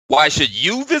Why should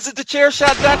you visit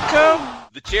thechairshot.com?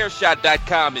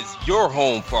 Thechairshot.com is your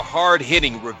home for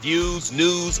hard-hitting reviews,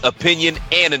 news, opinion,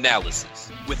 and analysis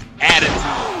with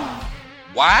attitude.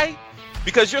 Why?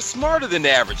 Because you're smarter than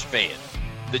the average fan.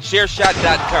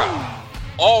 Thechairshot.com.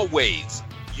 Always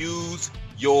use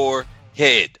your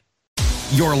head.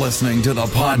 You're listening to the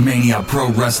Podmania Pro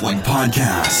Wrestling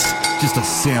Podcast. Just a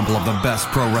sample of the best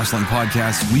pro wrestling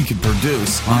podcasts we could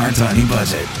produce on our tiny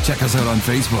budget. Check us out on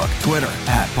Facebook, Twitter,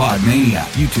 @Podmania,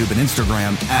 YouTube and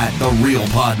Instagram,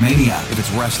 @TheRealPodmania. If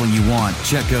it's wrestling you want,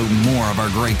 check out more of our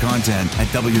great content at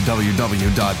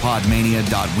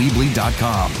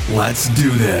www.podmania.weebly.com. Let's do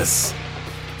this.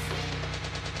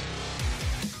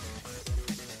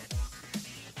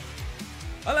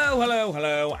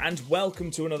 Hello, and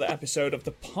welcome to another episode of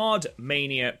the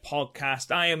Podmania podcast.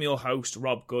 I am your host,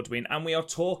 Rob Goodwin, and we are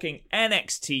talking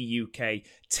NXT UK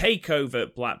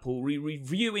Takeover Blackpool. We're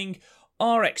reviewing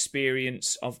our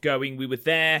experience of going. We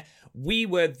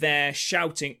were there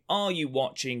shouting, "Are you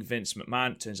watching Vince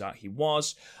McMahon?" Turns out he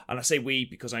was, and I say we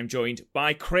because I'm joined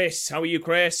by Chris. How are you,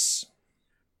 Chris?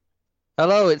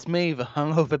 Hello, it's me, the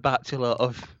hungover bachelor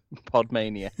of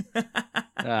Podmania.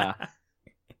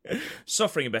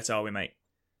 Suffering a bit, are we, mate?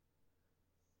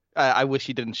 I wish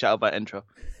you didn't shout that intro.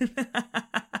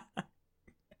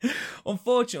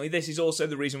 Unfortunately, this is also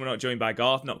the reason we're not joined by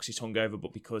Garth, not because he's hungover,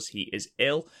 but because he is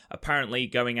ill. Apparently,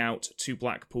 going out to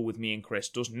Blackpool with me and Chris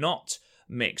does not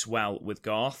mix well with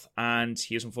Garth, and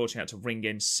he has unfortunately had to ring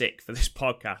in sick for this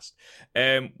podcast.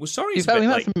 We're sorry it's a bit we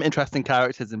met late. some interesting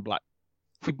characters in Blackpool.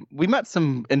 We met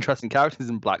some interesting characters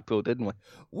in Blackpool, didn't we?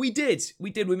 We did.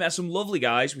 We met some lovely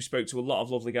guys. We spoke to a lot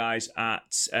of lovely guys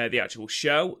at the actual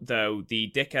show, though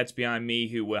the dickheads behind me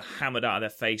who were hammered out of their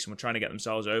face and were trying to get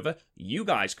themselves over, you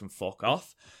guys can fuck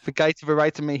off. The guy to the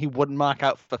right of me, he wouldn't mark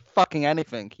out for fucking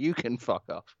anything. You can fuck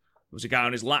off. There was a guy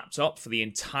on his laptop for the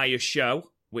entire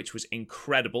show, which was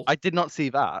incredible. I did not see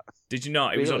that. Did you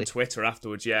not? It Really? was on Twitter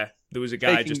afterwards, yeah. There was a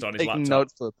guy just on his taking laptop.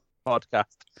 Notes for the podcast.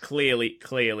 Clearly.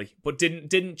 But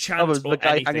didn't chant Was or the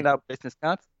guy anything. handing out business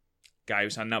cards? Guy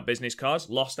who's handing out business cards.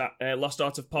 Lost Art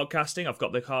of Podcasting. I've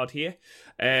got the card here.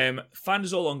 Find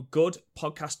us all on Good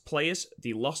Podcast Players,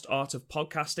 the Lost Art of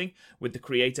Podcasting, with the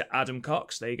creator Adam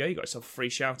Cox. There you go. You got yourself a free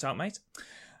shout out, mate.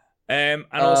 And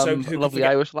also, who lovely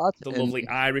Irish lad. lovely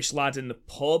Irish lad in the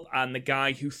pub, and the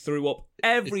guy who threw up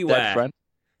everywhere,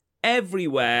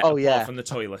 apart from the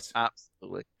toilet.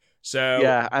 Absolutely. So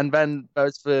yeah, and then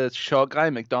there's the short guy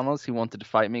at McDonald's who wanted to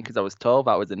fight me because I was tall.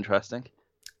 That was interesting.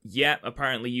 yeah,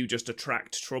 apparently you just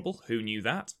attract trouble. Who knew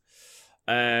that?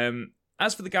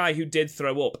 As for the guy who did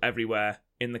throw up everywhere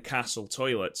in the castle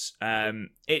toilets,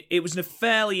 it was a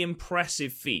fairly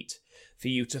impressive feat for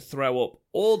you to throw up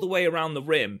all the way around the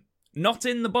rim, not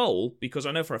in the bowl, because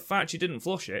I know for a fact you didn't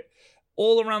flush it,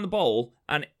 all around the bowl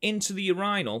and into the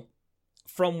urinal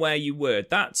from where you were.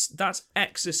 That's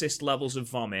exorcist levels of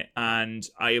vomit, and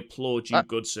I applaud you,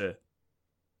 good sir.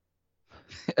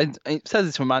 It says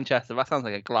it's from Manchester. That sounds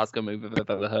like a Glasgow move if I've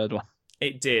ever heard one.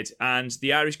 It did, and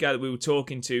the Irish guy that we were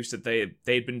talking to said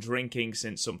they'd been drinking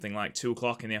since something like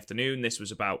 2:00 in the afternoon. This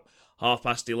was about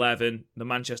 11:30. The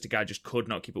Manchester guy just could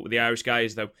not keep up with the Irish guy,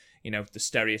 as though, the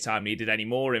stereotype needed any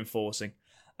more enforcing.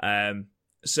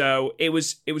 So it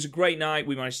was a great night.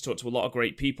 We managed to talk to a lot of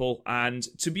great people, and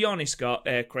to be honest,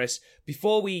 Chris,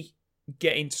 before we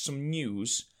get into some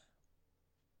news,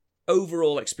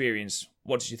 overall experience,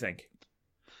 what did you think?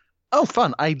 Oh,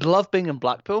 fun. I love being in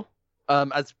Blackpool.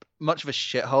 As much of a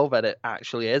shithole that it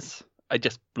actually is, I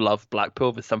just love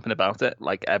Blackpool. There's something about it.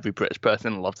 Like, every British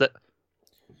person loves it.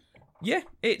 Yeah,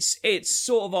 it's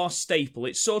sort of our staple.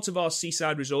 It's sort of our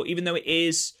seaside resort, even though it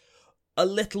is a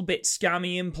little bit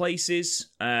scammy in places.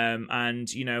 And,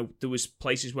 there was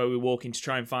places where we were walking to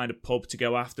try and find a pub to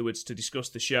go afterwards to discuss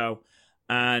the show.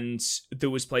 And there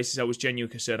was places I was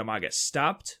genuinely concerned I might get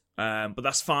stabbed. But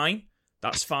that's fine.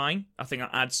 That's fine. I think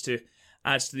that adds to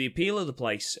the appeal of the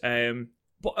place.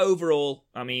 But overall,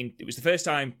 I mean, it was the first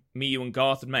time me, you, and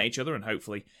Garth had met each other, and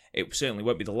hopefully it certainly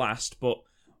won't be the last. But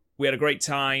we had a great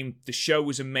time. The show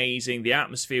was amazing. The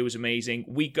atmosphere was amazing.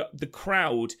 We got the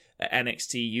crowd at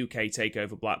NXT UK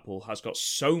Takeover Blackpool has got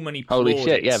so many plaudits.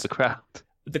 Holy shit! Yeah, the crowd.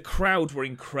 The crowd were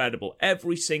incredible.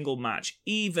 Every single match,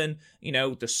 even,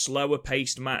 the slower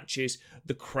paced matches,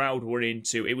 the crowd were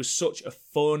into. It was such a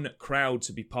fun crowd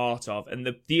to be part of. And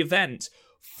the event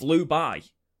flew by.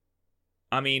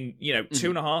 I mean,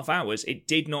 2.5 hours. It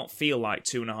did not feel like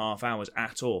 2.5 hours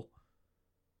at all.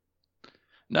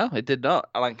 No, it did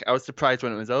not. I was surprised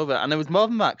when it was over. And it was more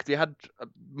than that, because we had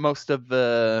most of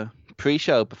the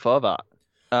pre-show before that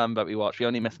we watched. We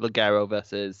only missed Ligero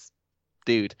versus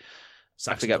Dude.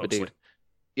 I forget the dude.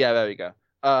 Yeah, there we go.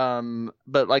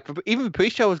 But like even the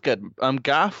pre-show was good.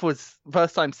 Garth was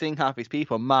first time seeing half his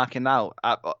people marking out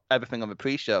at everything on the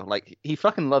pre-show. Like he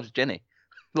fucking loves Ginny.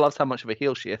 Loves how much of a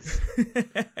heel she is.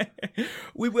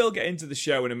 We will get into the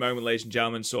show in a moment, ladies and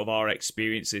gentlemen, sort of our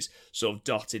experiences sort of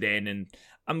dotted in,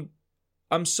 and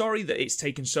I'm sorry that it's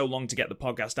taken so long to get the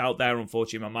podcast out there.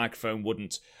 Unfortunately, my microphone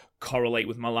wouldn't correlate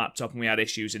with my laptop and we had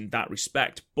issues in that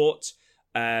respect, but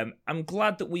I'm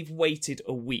glad that we've waited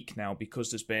a week now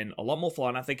because there's been a lot more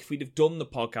fun. I think if we'd have done the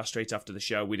podcast straight after the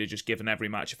show, we'd have just given every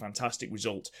match a fantastic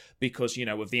result because, you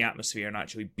know, of the atmosphere and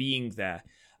actually being there.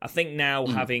 I think now,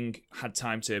 having had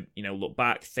time to, you know, look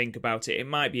back, think about it, it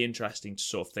might be interesting to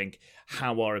sort of think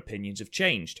how our opinions have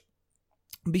changed.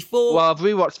 Well, I've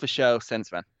rewatched the show since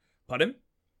then. Pardon?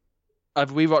 I've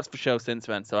rewatched the show since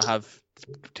then, so I have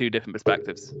two different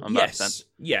perspectives on that sense.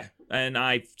 Yeah, and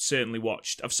I've certainly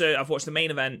watched. I've watched the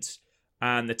main event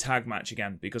and the tag match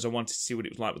again because I wanted to see what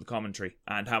it was like with the commentary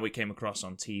and how it came across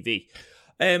on TV.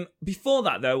 Before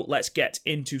that, though, let's get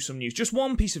into some news. Just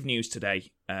one piece of news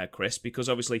today, Chris, because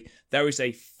obviously there is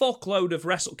a fuckload of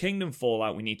Wrestle Kingdom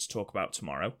fallout we need to talk about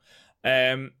tomorrow.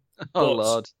 Oh,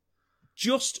 Lord.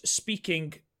 Just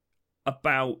speaking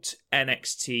about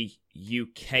NXT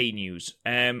UK news,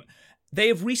 they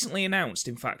have recently announced,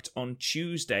 in fact, on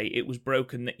Tuesday, it was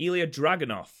broken that Ilya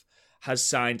Dragunov has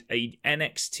signed a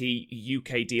NXT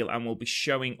UK deal and will be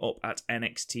showing up at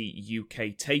NXT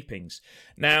UK tapings.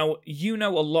 Now, you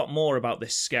know a lot more about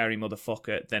this scary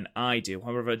motherfucker than I do.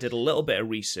 However, I did a little bit of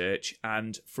research,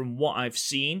 and from what I've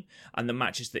seen and the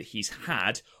matches that he's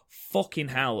had, fucking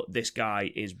hell, this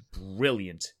guy is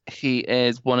brilliant. He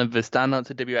is one of the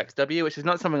standouts at WXW, which is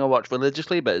not something I watch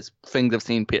religiously, but it's things I've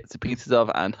seen bits and pieces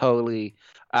of, and holy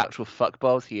actual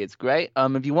fuckballs, he is great.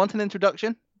 If you want an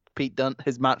introduction, Pete Dunne,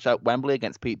 his match at Wembley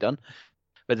against Pete Dunne.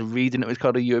 There's a reason it was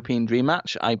called a European Dream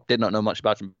match. I did not know much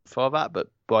about him before that, but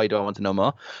boy, do I want to know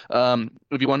more.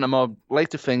 If you want a more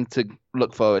later thing to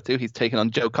look forward to, he's taking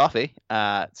on Joe Coffey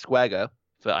at Square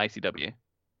for ICW.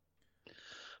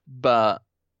 But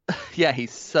yeah,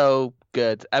 he's so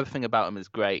good. Everything about him is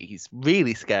great. He's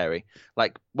really scary.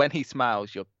 Like when he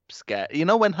smiles, you're scared. You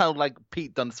know how like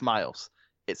Pete Dunne smiles?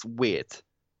 It's weird.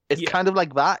 It's kind of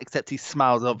like that, except he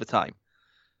smiles all the time.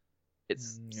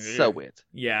 It's so weird.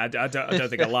 Yeah, I don't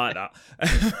think I like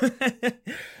that.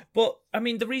 But, I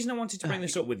mean, the reason I wanted to bring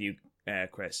this up with you,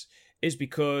 Chris, is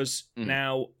because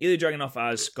now Ilya Dragunov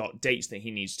has got dates that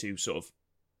he needs to sort of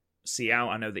see out.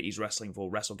 I know that he's wrestling for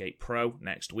WrestleGate Pro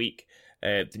next week,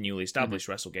 the newly established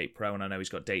WrestleGate Pro, and I know he's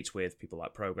got dates with people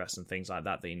like Progress and things like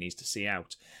that he needs to see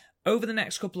out. Over the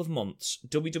next couple of months,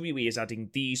 WWE is adding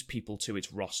these people to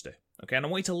its roster. Okay, and I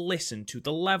want you to listen to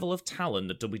the level of talent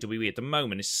that WWE at the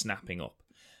moment is snapping up.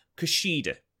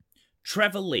 Kushida,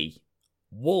 Trevor Lee,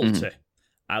 Walter,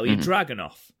 Ilya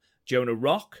Dragunov, Jonah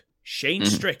Rock, Shane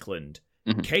Strickland,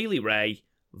 Kaylee Ray,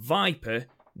 Viper,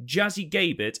 Jazzy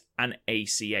Gabert, and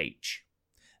ACH.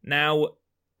 Now,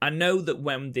 I know that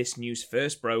when this news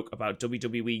first broke about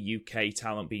WWE UK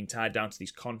talent being tied down to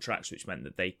these contracts, which meant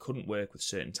that they couldn't work with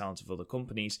certain talent of other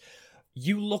companies,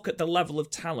 you look at the level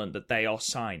of talent that they are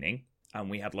signing, and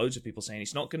we had loads of people saying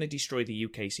it's not going to destroy the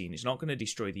UK scene, it's not going to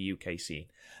destroy the UK scene.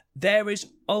 There's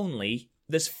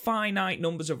finite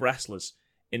numbers of wrestlers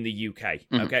in the UK,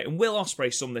 okay? And Will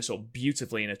Ospreay summed this up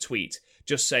beautifully in a tweet,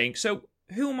 just saying, so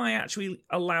who am I actually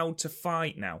allowed to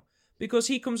fight now? Because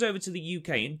he comes over to the UK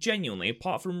and genuinely,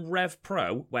 apart from Rev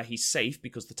Pro, where he's safe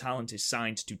because the talent is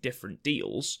signed to different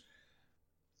deals,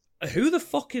 who the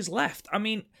fuck is left? I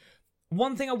mean,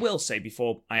 one thing I will say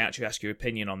before I actually ask your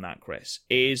opinion on that, Chris,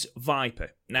 is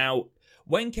Viper. Now,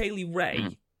 when Kaylee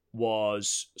Ray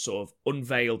was sort of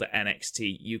unveiled at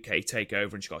NXT UK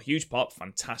Takeover, and she got a huge pop,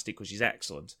 fantastic because she's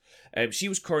excellent. She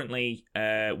was currently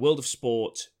World of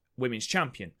Sport Women's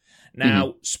Champion.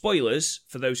 Now, spoilers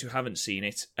for those who haven't seen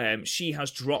it. She has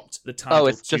dropped the title. Oh,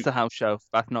 it's just a house show.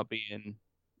 That's not being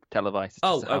televised.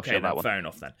 Oh, okay, then, fair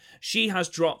enough then. She has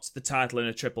dropped the title in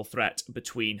a triple threat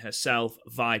between herself,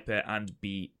 Viper, and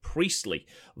B. Priestley.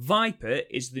 Viper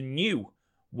is the new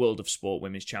World of Sport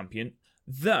Women's Champion,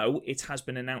 though it has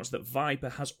been announced that Viper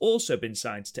has also been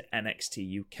signed to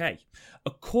NXT UK.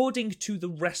 According to the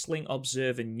Wrestling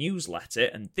Observer newsletter,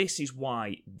 and this is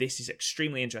why this is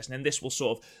extremely interesting, and this will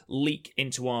sort of leak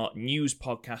into our news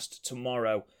podcast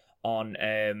tomorrow on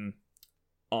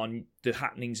the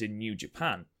happenings in New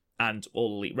Japan and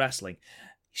All Elite Wrestling.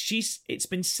 It's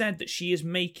been said that she is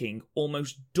making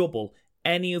almost double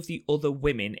any of the other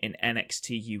women in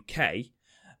NXT UK,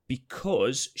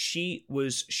 because she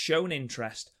was shown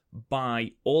interest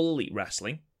by All Elite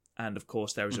Wrestling, and of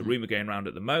course there is a rumour going around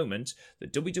at the moment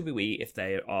that WWE, if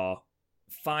they are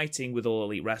fighting with All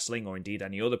Elite Wrestling, or indeed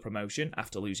any other promotion,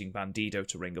 after losing Bandido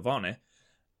to Ring of Honor,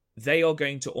 they are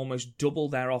going to almost double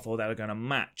their offer, or they're going to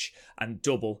match and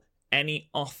double any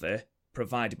offer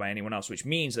provided by anyone else, which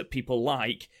means that people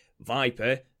like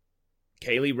Viper,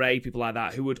 Kaylee Ray, people like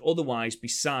that, who would otherwise be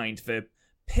signed for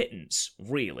pittance,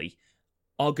 really,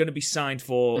 are going to be signed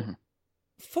for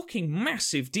fucking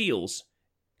massive deals,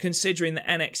 considering that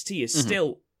NXT is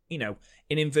still, you know,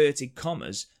 in inverted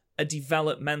commas, a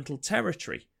developmental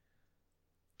territory.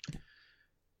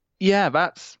 Yeah,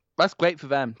 that's great for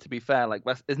them, to be fair. Like,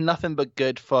 it's nothing but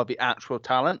good for the actual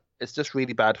talent. It's just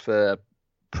really bad for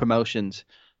promotions,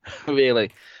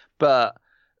 really. But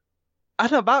I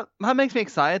don't know, that makes me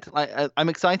excited. Like, I'm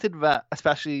excited that,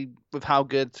 especially with how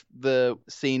good the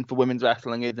scene for women's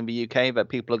wrestling is in the UK, that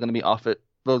people are going to be offered,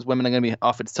 those women are going to be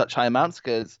offered such high amounts,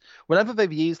 because whenever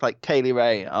they've used like Kaylee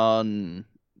Ray on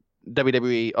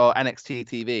WWE or NXT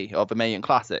TV or the Mae Young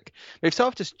Classic, they've sort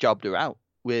of just jobbed her out,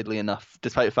 weirdly enough,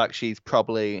 despite the fact she's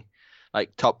probably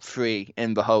like top 3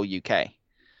 in the whole UK.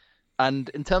 And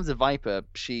in terms of Viper,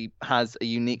 she has a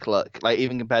unique look, like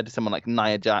even compared to someone like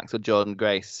Nia Jax or Jordan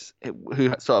Grace,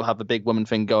 who sort of have the big woman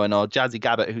thing going, or Jazzy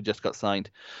Gabbett, who just got signed.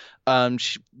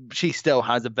 She still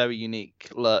has a very unique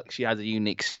look. She has a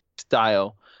unique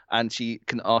style, and she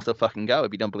can also fucking go.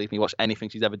 If you don't believe me, watch anything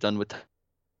she's ever done with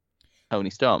Tony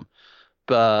Storm.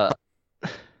 But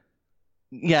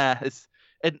yeah,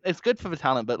 it's good for the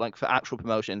talent, but like for actual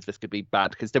promotions, this could be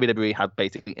bad, because WWE have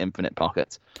basically infinite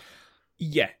pockets.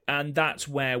 Yeah, and that's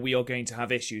where we are going to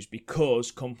have issues,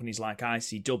 because companies like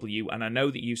ICW, and I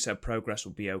know that you said Progress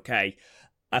will be okay,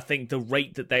 I think the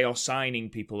rate that they are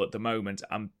signing people at the moment,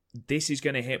 this is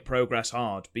going to hit Progress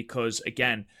hard, because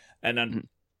again,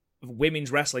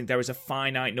 women's wrestling, there is a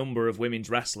finite number of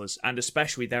women's wrestlers, and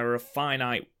especially there are a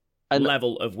finite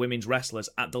level of women's wrestlers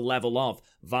at the level of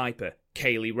Viper,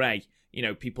 Kaylee Ray, you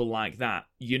know, people like that.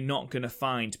 You're not going to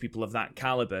find people of that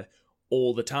caliber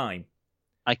all the time.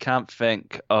 I can't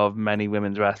think of many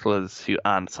women's wrestlers who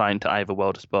aren't signed to either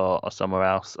World of Sport or somewhere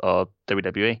else or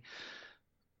WWE.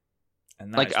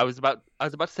 And like I was about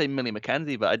to say Millie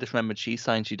McKenzie, but I just remembered she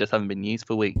signed. She just hasn't been used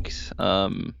for weeks.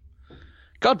 God,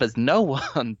 there's no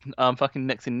one. Fucking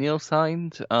Nixon Neal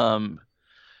signed.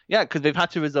 Yeah, because they've had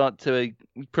to resort to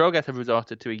Progress have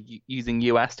resorted to using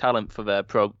US talent for their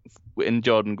in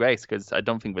Jordan Grace, because I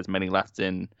don't think there's many left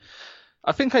in.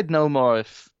 I think I'd know more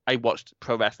if I watched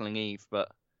Pro Wrestling Eve, but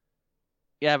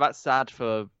yeah, that's sad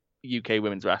for UK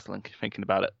women's wrestling, thinking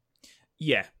about it.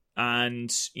 Yeah,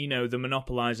 and, you know, the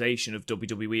monopolization of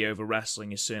WWE over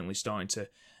wrestling is certainly starting to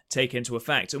take into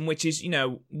effect, and which is, you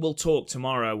know, we'll talk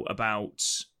tomorrow about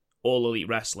All Elite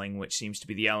Wrestling, which seems to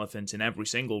be the elephant in every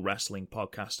single wrestling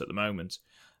podcast at the moment.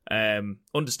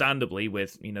 Understandably,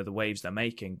 with, you know, the waves they're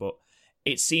making, but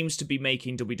it seems to be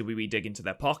making WWE dig into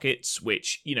their pockets,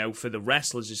 which, you know, for the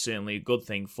wrestlers is certainly a good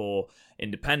thing. For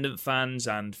independent fans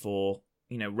and for,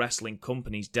 you know, wrestling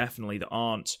companies definitely that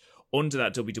aren't under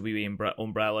that WWE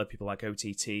umbrella, people like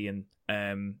OTT and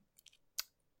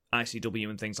ICW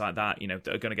and things like that, you know,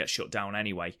 that are going to get shut down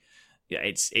anyway. Yeah,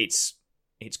 it's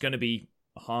going to be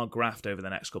a hard graft over the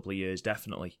next couple of years,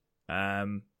 definitely.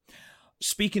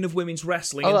 Speaking of women's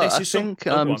wrestling, and this is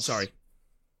sorry.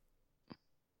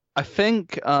 I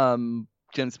think Jim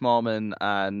Smallman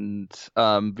and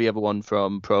the other one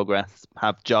from Progress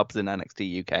have jobs in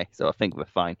NXT UK, so I think we're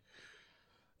fine.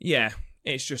 Yeah,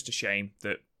 it's just a shame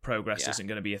that Progress isn't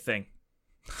going to be a thing.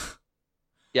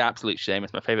 Yeah, absolute shame.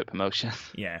 It's my favourite promotion.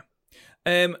 Yeah.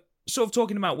 Sort of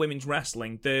talking about women's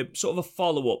wrestling, the sort of a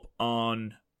follow-up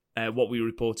on what we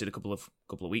reported a couple of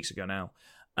weeks ago now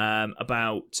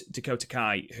about Dakota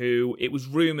Kai, who it was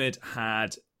rumoured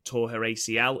had tore her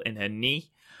ACL in her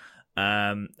knee.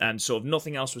 And sort of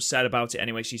nothing else was said about it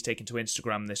anyway. She's taken to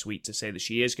Instagram this week to say that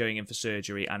she is going in for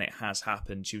surgery, and it has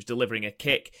happened. She was delivering a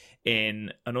kick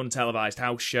in an untelevised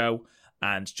house show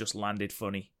and just landed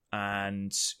funny.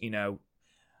 And, you know,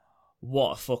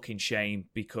 what a fucking shame,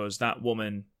 because that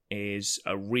woman is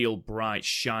a real bright,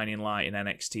 shining light in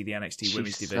NXT, the NXT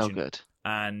women's division. So good.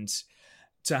 And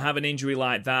to have an injury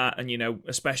like that, and, you know,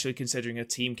 especially considering her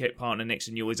team kit partner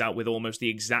Nixon Newell is out with almost the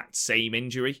exact same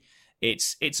injury,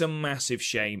 it's a massive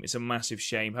shame. It's a massive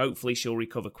shame. Hopefully she'll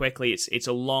recover quickly. It's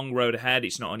a long road ahead.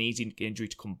 It's not an easy injury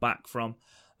to come back from,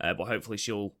 but hopefully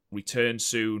she'll return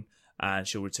soon, and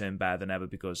she'll return better than ever,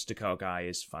 because Dakota Kai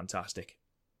is fantastic.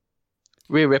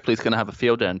 Rhea Ripley's going to have a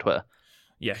field day on Twitter.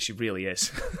 Yeah, she really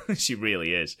is. She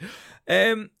really is.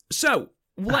 So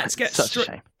let's get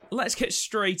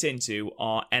straight into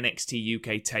our NXT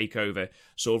UK Takeover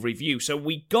sort of review. So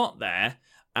we got there,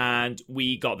 And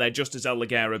we got there just as El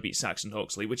Ligero beat Saxon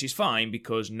Huxley, which is fine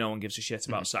because no one gives a shit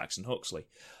about Saxon Huxley.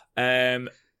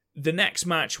 The next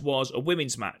match was a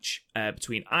women's match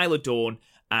between Isla Dawn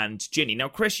and Ginny. Now,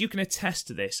 Chris, you can attest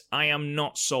to this. I am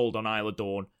not sold on Isla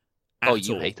Dawn at all.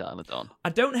 You hate Isla Dawn. I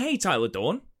don't hate Isla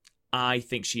Dawn. I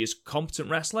think she is a competent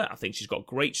wrestler. I think she's got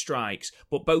great strikes.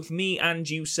 But both me and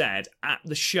you said at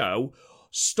the show,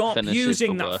 stop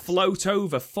using that float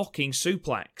over fucking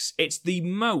suplex. It's the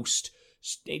most...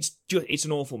 It's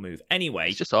an awful move. Anyway,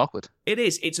 it's just awkward. It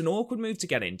is. It's an awkward move to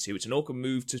get into. It's an awkward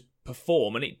move to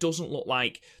perform, and it doesn't look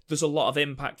like there's a lot of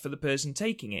impact for the person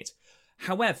taking it.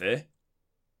 However,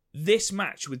 this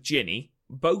match with Ginny,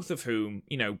 both of whom,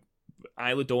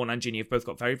 Isla Dawn and Ginny have both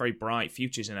got very, very bright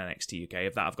futures in NXT UK.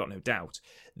 Of that, I've got no doubt.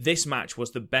 This match was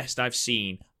the best I've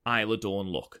seen Isla Dawn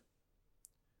look.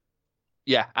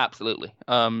 Yeah, absolutely.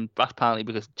 That's apparently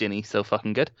because Ginny's so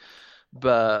fucking good,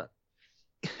 but.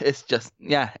 It's just,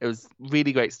 it was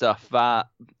really great stuff. That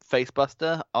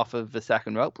facebuster off of the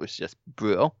second rope was just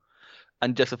brutal.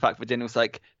 And just the fact Virginia was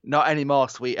like, not anymore,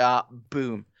 sweetheart.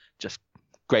 Boom. Just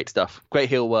great stuff. Great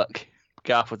heel work.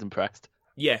 Garth was impressed.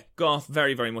 Yeah, Garth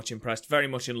very, very much impressed. Very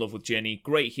much in love with Ginny.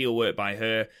 Great heel work by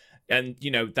her. And,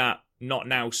 that not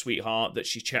now, sweetheart, that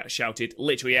she shouted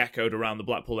literally echoed around the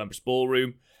Blackpool Empress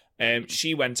Ballroom.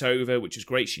 She went over, which was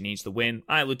great. She needs the win.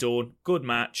 Isla Dawn, good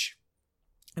match.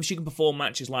 If she can perform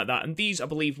matches like that, and these, I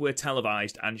believe, were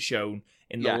televised and shown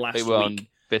in the last week. They were week. On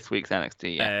this week's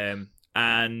NXT,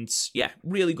 and,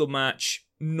 really good match.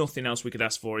 Nothing else we could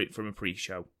ask for it from a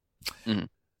pre-show. Mm-hmm.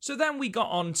 So then we got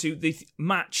on to the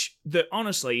match that,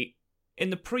 honestly,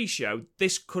 in the pre-show,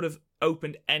 this could have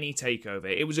opened any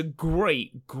takeover. It was a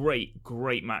great, great,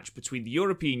 great match between the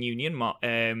European Union,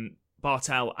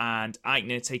 Bartel and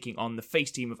Eichner taking on the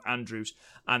face team of Andrews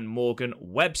and Morgan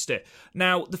Webster.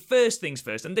 Now, the first things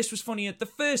first, and this was funny the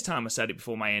first time I said it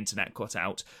before my internet cut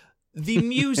out, the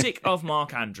music of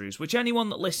Mark Andrews, which anyone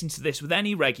that listens to this with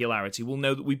any regularity will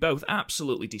know that we both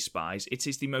absolutely despise. It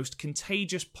is the most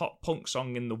contagious pop punk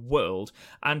song in the world,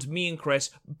 and me and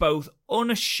Chris both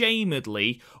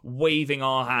unashamedly waving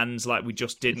our hands like we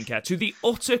just didn't care, to the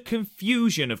utter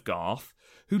confusion of Garth,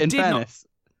 who in did fairness,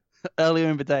 earlier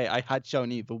in the day, I had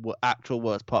shown you the actual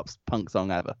worst pop punk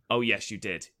song ever. Oh, yes, you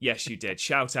did. Yes, you did.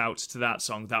 Shout out to that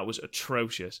song. That was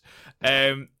atrocious.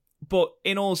 But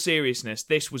in all seriousness,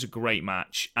 this was a great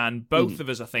match. And both of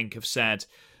us, I think, have said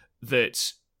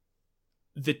that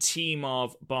the team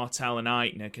of Bartel and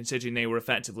Eichner, considering they were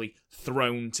effectively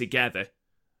thrown together,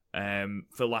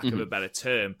 for lack of a better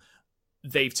term,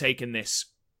 they've taken this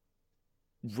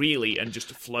really and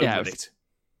just flown with it.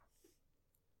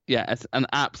 Yeah, it's an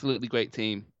absolutely great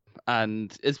team.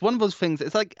 And it's one of those things,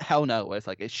 it's like Hell No, where it's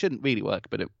like, it shouldn't really work,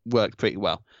 but it worked pretty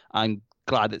well. I'm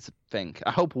glad it's a thing.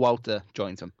 I hope Walter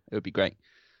joins them. It would be great.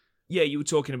 Yeah, you were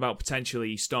talking about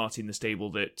potentially starting the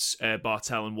stable that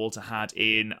Bartel and Walter had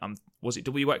in, was it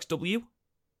WXW?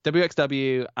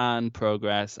 WXW and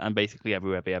Progress and basically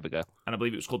everywhere they ever go. And I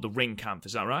believe it was called the Ring Camp,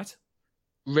 is that right?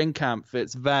 Ring Camp,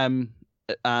 it's them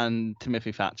and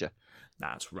Timothy Thatcher.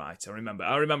 That's right. I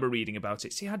remember reading about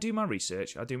it. See, I do my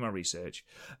research.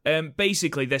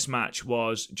 Basically, this match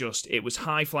was it was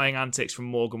high-flying antics from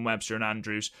Morgan Webster and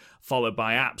Andrews, followed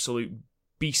by absolute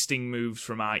beasting moves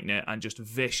from Eichner and just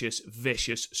vicious,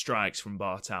 vicious strikes from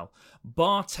Bartel.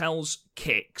 Bartel's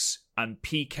kicks and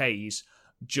PKs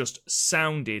just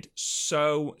sounded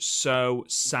so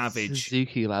savage.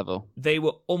 Suzuki level. They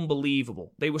were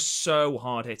unbelievable. They were so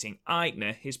hard-hitting.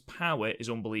 Eichner, his power is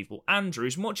unbelievable.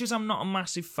 Andrews, much as I'm not a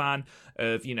massive fan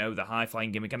of, the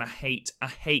high-flying gimmick, and I hate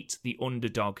the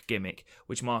underdog gimmick,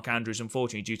 which Mark Andrews,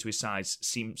 unfortunately, due to his size,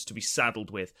 seems to be saddled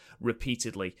with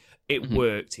repeatedly. It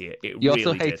worked here. It you really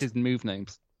also hate did. his move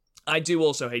names. I do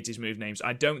also hate his move names.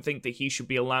 I don't think that he should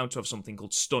be allowed to have something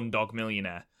called Stun Dog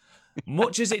Millionaire.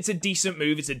 Much as it's a decent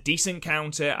move, it's a decent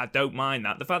counter, I don't mind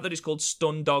that. The fact that it's called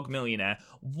Stun Dog Millionaire,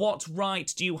 what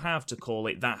right do you have to call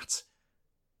it that?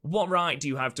 What right do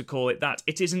you have to call it that?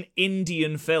 It is an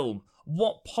Indian film.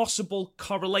 What possible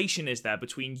correlation is there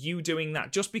between you doing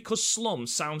that? Just because Slum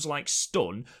sounds like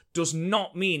stun does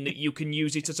not mean that you can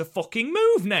use it as a fucking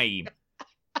move name.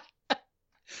 I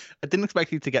didn't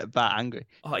expect you to get that angry.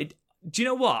 Do you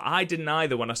know what? I didn't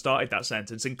either when I started that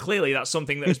sentence, and clearly that's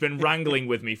something that has been wrangling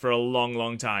with me for a long,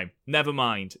 long time. Never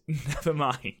mind.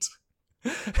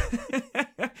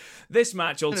 This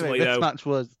match ultimately, this match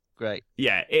was great.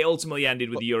 Yeah, it ultimately ended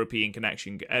with the European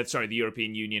the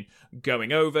European Union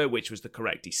going over, which was the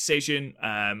correct decision.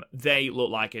 They look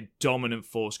like a dominant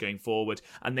force going forward,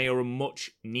 and they are a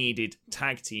much needed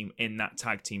tag team in that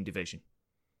tag team division.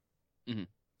 Mm-hmm.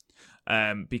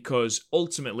 Because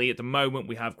ultimately, at the moment,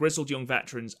 we have Grizzled Young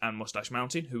Veterans and Mustache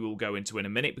Mountain, who we'll go into in a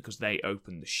minute because they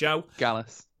opened the show.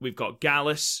 Gallus. We've got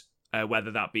Gallus,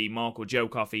 whether that be Mark or Joe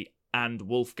Coffey, and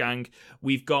Wolfgang.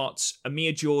 We've got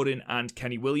Amir Jordan and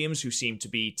Kenny Williams, who seem to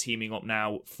be teaming up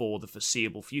now for the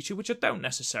foreseeable future, which I don't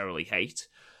necessarily hate.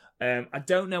 I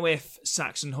don't know if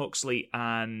Saxon Huxley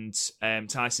and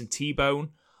Tyson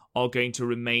T-Bone are going to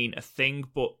remain a thing,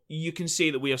 but you can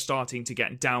see that we are starting to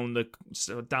get down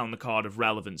the card of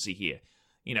relevancy here.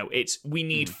 You know, we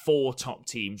need 4 top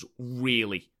teams,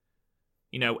 really.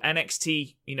 You know,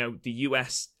 NXT, the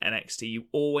US NXT, you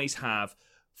always have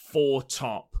 4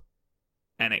 top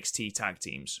NXT tag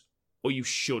teams, or you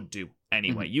should do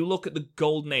anyway. You look at the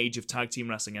golden age of tag team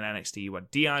wrestling in NXT, you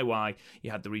had DIY, you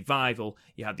had the Revival,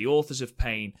 you had the Authors of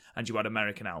Pain, and you had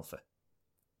American Alpha.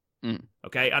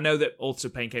 Okay, I know that Authors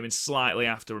of Pain came in slightly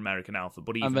after American Alpha,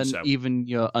 but even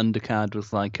your undercard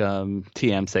was like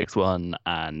TM61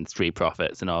 and Street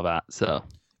Profits and all that, so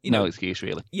no excuse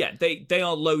really. Yeah, they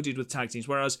are loaded with tag teams,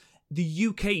 whereas the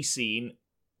UK scene,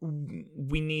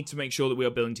 we need to make sure that we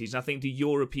are building teams. And I think the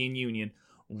European Union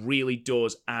really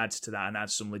does add to that and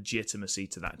adds some legitimacy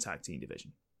to that tag team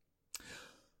division.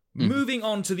 Moving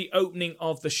on to the opening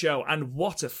of the show, and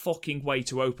what a fucking way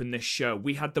to open this show.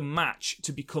 We had the match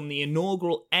to become the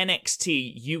inaugural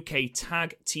NXT UK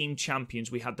Tag Team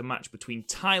Champions. We had the match between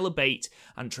Tyler Bate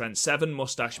and Trent Seven,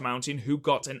 Mustache Mountain, who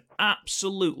got an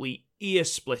absolutely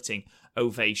ear-splitting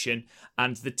ovation,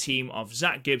 and the team of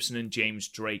Zach Gibson and James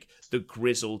Drake, the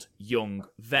Grizzled Young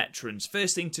Veterans.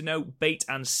 First thing to note, Bate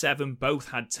and Seven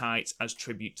both had tights as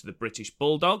tribute to the British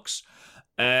Bulldogs.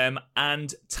 And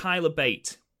Tyler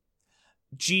Bate,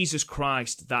 Jesus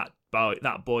Christ, that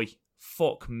boy,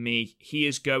 fuck me, he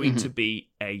is going to be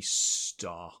a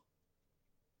star.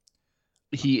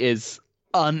 He is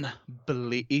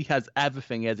unbelievable. He has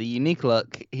everything. He has a unique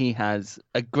look. He has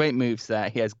a great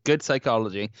moveset. He has good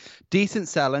psychology, decent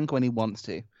selling when he wants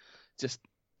to. Just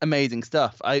amazing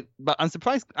stuff. But I'm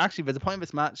surprised. Actually, there's a point of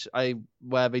this match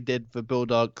where they did the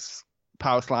Bulldogs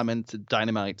power slam into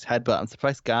Dynamite's headbutt. I'm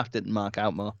surprised Garth didn't mark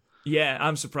out more. Yeah,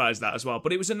 I'm surprised that as well.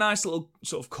 But it was a nice little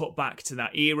sort of cut back to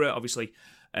that era. Obviously,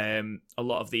 a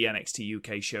lot of the NXT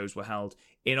UK shows were held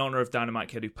in honor of Dynamite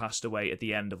Kid, who passed away at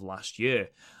the end of last year.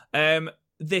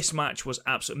 This match was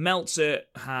absolute. Meltzer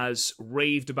has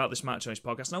raved about this match on his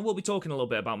podcast, and I will be talking a little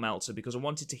bit about Meltzer because I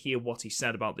wanted to hear what he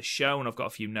said about the show, and I've got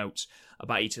a few notes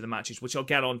about each of the matches, which I'll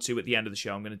get onto at the end of the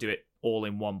show. I'm going to do it all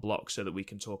in one block so that we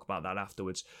can talk about that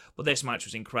afterwards. But this match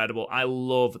was incredible. I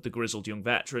love the Grizzled Young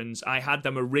Veterans. I had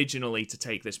them originally to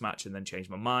take this match and then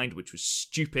changed my mind, which was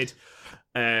stupid.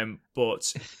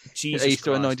 But Jesus Are you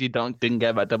still Christ, annoyed you didn't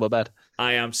get that double bed?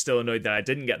 I am still annoyed that I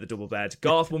didn't get the double bed.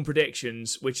 Garth won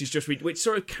predictions, which is just which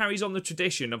sort of carries on the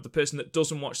tradition of the person that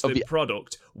doesn't watch the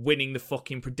product winning the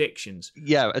fucking predictions.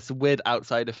 Yeah, it's a weird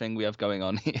outsider thing we have going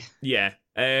on here. Yeah.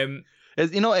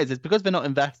 It's because they're not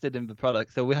invested in the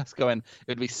product, so we're just going,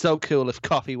 it'd be so cool if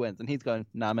Coffee wins, and he's going,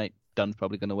 nah mate, Dunn's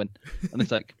probably going to win. And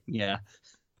it's like, yeah.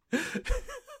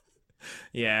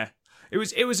 Yeah. It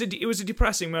was a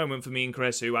depressing moment for me and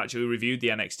Chris, who actually reviewed the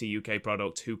NXT UK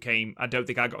product, who came, I don't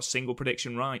think I got a single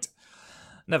prediction right.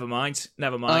 Never mind.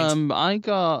 I think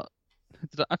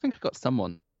I got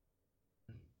someone.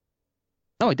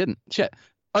 No, I didn't. Shit.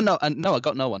 Oh, no, I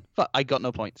got no one. Fuck, I got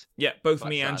no points. Yeah, both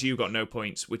me and you got no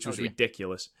points, which was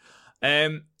ridiculous.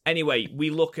 Anyway, we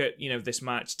look at, this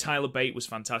match. Tyler Bate was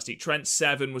fantastic. Trent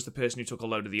Seven was the person who took a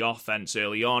load of the offense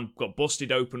early on, got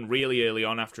busted open really early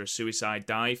on after a suicide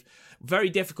dive. Very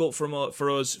difficult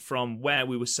for us from where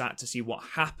we were sat to see what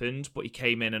happened, but he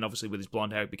came in, and obviously with his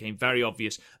blonde hair, it became very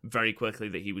obvious very quickly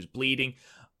that he was bleeding.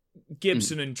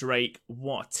 Gibson and Drake,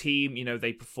 what a team.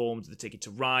 They performed the Ticket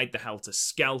to Ride, the Helter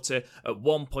Skelter. At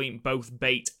one point, both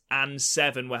Bate and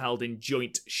Seven were held in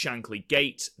joint Shankly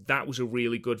Gate. That was a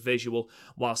really good visual,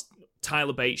 whilst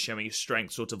Tyler Bate, showing his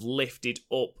strength, sort of lifted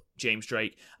up James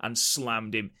Drake and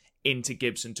slammed him into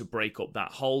Gibson to break up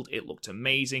that hold. It looked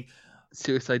amazing.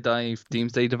 Suicide Dive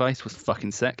Doomsday Device was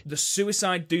fucking sick. The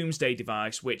Suicide Doomsday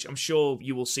Device, which I'm sure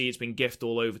you will see, it's been gifted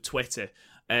all over Twitter.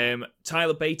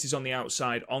 Tyler Bate is on the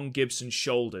outside on Gibson's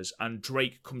shoulders, and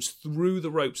Drake comes through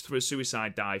the ropes through a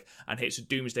suicide dive and hits a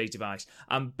Doomsday Device.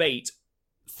 And Bate,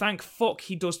 thank fuck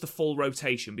he does the full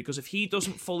rotation, because if he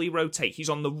doesn't fully rotate, he's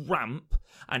on the ramp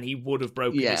and he would have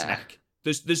broken his neck.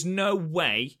 There's no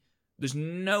way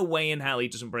in hell he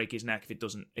doesn't break his neck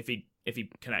if he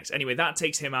connects. Anyway, that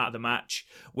takes him out of the match,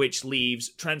 which leaves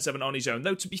Trent Seven on his own.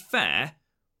 Though, to be fair,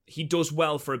 he does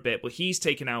well for a bit, but he's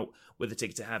taken out with a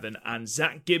ticket to heaven, and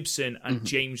Zach Gibson and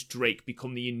James Drake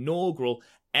become the inaugural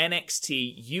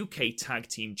NXT UK Tag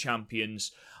Team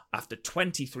Champions. after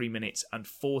 23 minutes and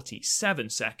 47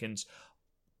 seconds.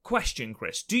 Question,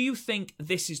 Chris, do you think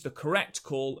this is the correct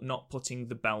call, not putting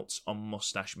the belts on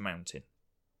Mustache Mountain?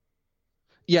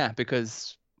 Yeah,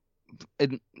 because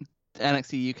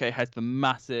NXT UK has the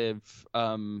massive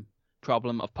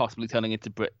problem of possibly turning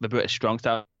into the British Strong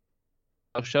Style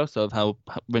show, so of how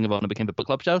Ring of Honor became the book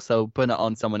club show. So putting it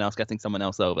on someone else, getting someone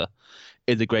else over,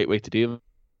 is a great way to do it.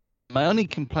 My only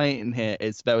complaint in here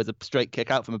is there was a straight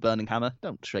kick out from a Burning Hammer.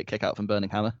 Don't straight kick out from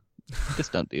Burning Hammer.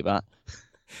 Just don't do that.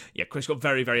 Yeah, Chris got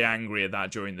very, very angry at that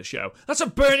during the show. That's a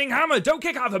Burning Hammer! Don't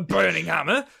kick out of a Burning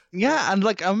Hammer! Yeah, and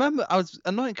like I remember I was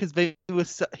annoyed because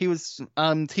he was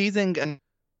teasing and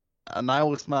I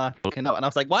was marking out, and I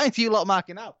was like, why aren't you lot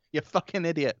marking out? You fucking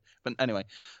idiot. But anyway,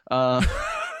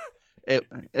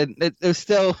 it was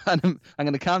still, and I'm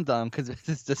going to calm down because this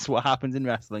is just what happens in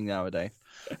wrestling nowadays.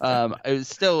 It was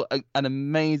still an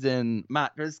amazing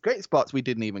match. There's great spots we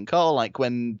didn't even call, like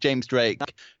when James Drake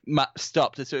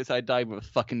stopped a suicide dive with a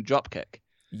fucking dropkick.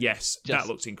 Yes, that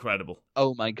looked incredible.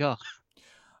 Oh my god.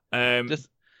 Just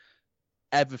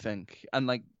everything. And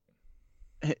like,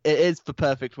 it is the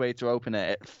perfect way to open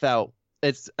it.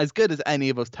 It's as good as any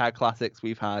of those tag classics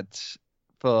we've had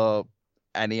for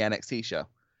any NXT show.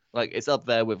 Like, it's up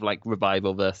there with like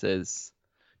Revival versus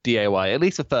DIY, at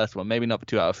least the first one, maybe not the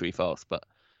 2 out of 3 falls, but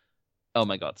oh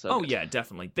my god. So good. Yeah,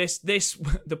 definitely. This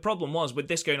the problem was with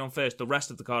this going on first, the rest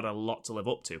of the card had a lot to live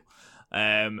up to.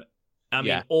 I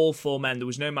mean, all 4 men. There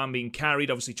was no man being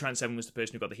carried. Obviously, Trent Seven was the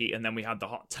person who got the heat, and then we had the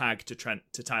hot tag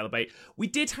to Tyler Bate. We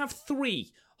did have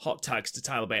 3 hot tags to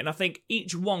Tyler Bate, and I think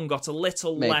each one got a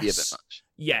little maybe less. A bit much.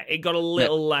 Yeah, it got a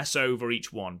little less over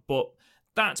each one, but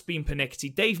that's been pernickety.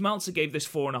 Dave Meltzer gave this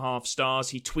 4.5 stars.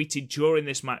 He tweeted during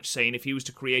this match saying if he was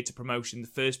to create a promotion, the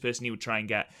first person he would try and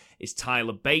get is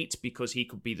Tyler Bate, because he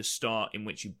could be the star in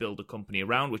which you build a company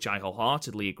around, which I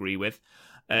wholeheartedly agree with.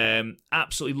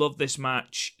 Absolutely loved this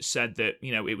match. Said that,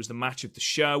 it was the match of the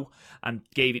show, and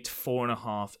gave it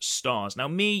 4.5 stars. Now,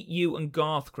 me, you, and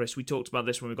Garth, Chris, we talked about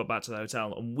this when we got back to the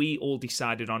hotel, and we all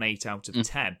decided on 8 out of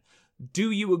 10.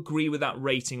 Do you agree with that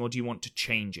rating, or do you want to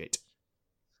change it?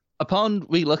 Upon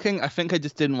re-looking, I think I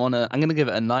just didn't want to. I'm going to give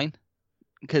it a 9,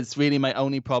 because really my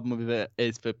only problem with it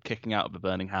is for kicking out of the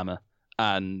Burning Hammer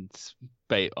and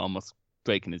Bate almost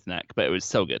breaking his neck. But it was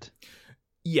so good.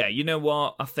 Yeah, you know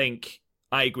what?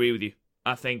 I agree with you.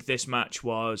 I think this match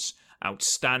was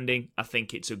outstanding. I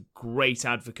think it's a great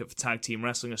advocate for tag team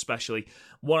wrestling, especially.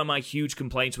 One of my huge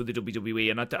complaints with the WWE,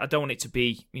 and I don't want it to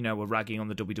be, a ragging on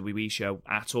the WWE show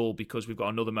at all, because we've got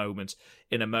another moment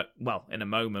in a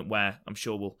moment where I'm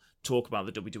sure we'll talk about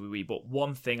the WWE. But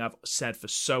one thing I've said for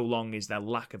so long is their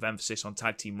lack of emphasis on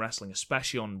tag team wrestling,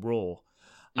 especially on Raw.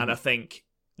 And I think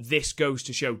this goes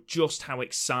to show just how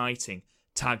exciting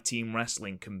tag team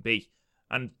wrestling can be.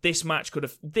 And this match could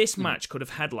have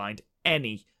headlined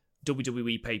any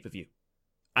WWE pay-per-view,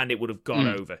 and it would have gone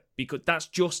over, because that's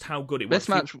just how good it was.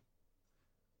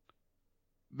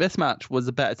 This match was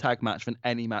a better tag match than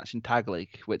any match in Tag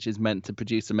League, which is meant to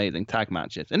produce amazing tag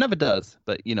matches. It never does,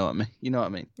 but you know what I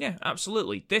mean. Yeah,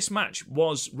 absolutely. This match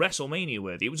was WrestleMania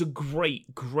worthy. It was a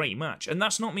great, great match, and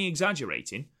that's not me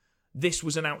exaggerating. This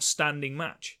was an outstanding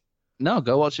match. No,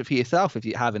 go watch it for yourself if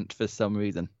you haven't for some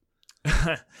reason.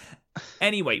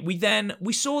 Anyway,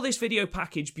 we saw this video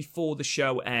package before the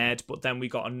show aired, but then we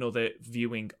got another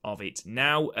viewing of it.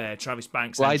 Now, Travis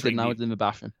Banks. Well, I didn't. I was in the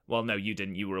bathroom. Well, no, you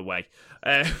didn't. You were away.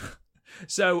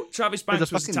 So Travis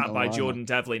Banks was attacked by Jordan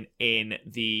Devlin in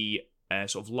the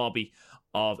sort of lobby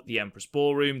of the Empress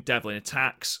Ballroom. Devlin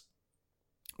attacks.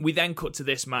 We then cut to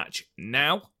this match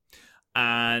now,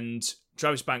 and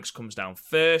Travis Banks comes down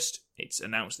first. It's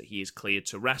announced that he is cleared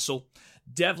to wrestle.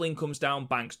 Devlin comes down,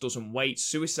 Banks doesn't wait,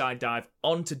 suicide dive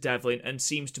onto Devlin, and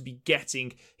seems to be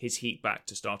getting his heat back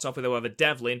to start off with. However,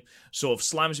 Devlin sort of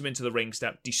slams him into the ring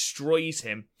step, destroys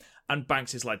him, and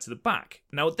Banks is led to the back.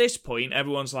 Now, at this point,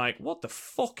 everyone's like, what the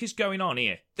fuck is going on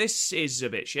here? This is a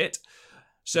bit shit.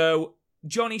 So,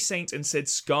 Johnny Saint and Sid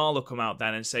Scala come out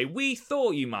then and say, we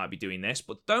thought you might be doing this,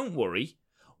 but don't worry,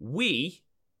 we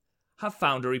have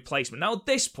found a replacement. Now, at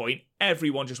this point,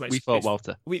 everyone just went... We thought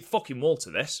Walter.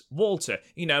 Walter this. Walter.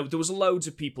 There was loads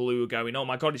of people who were going, oh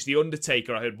my God, it's The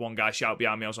Undertaker. I heard one guy shout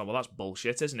behind me. I was like, well, that's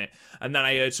bullshit, isn't it? And then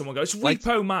I heard someone go, it's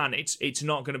Repo Man. It's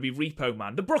not going to be Repo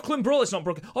Man. The Brooklyn Brawl, it's not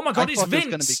Brooklyn... Oh my God, it's Vince! I thought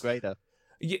it was going to be Grado.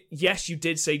 Yes, you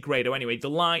did say Grado. Anyway, the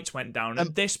lights went down.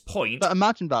 At this point... But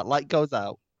imagine that. Light goes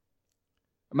out.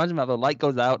 Imagine that. The light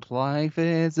goes out. Life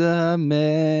is a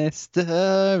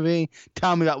mystery.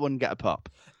 Tell me that wouldn't get a pop.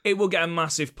 It will get a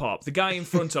massive pop. The guy in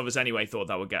front of us anyway thought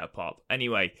that would get a pop.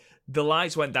 Anyway, the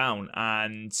lights went down,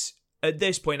 and at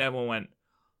this point everyone went,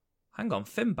 hang on,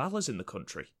 Finn Balor's in the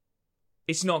country.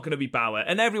 It's not going to be Balor.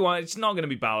 And everyone, it's not going to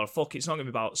be Balor. Fuck it, it's not going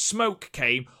to be Balor. Smoke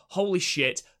came. Holy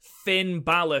shit. Finn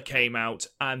Balor came out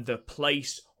and the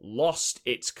place lost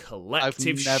its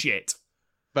collective shit.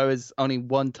 There was only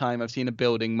one time I've seen a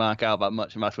building mark out that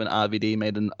much, and that's when RVD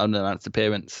made an unannounced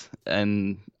appearance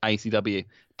in ICW.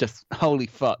 Just holy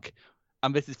fuck.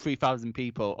 And this is 3,000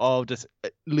 people all just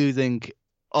losing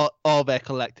all their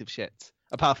collective shit.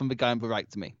 Apart from the guy on the right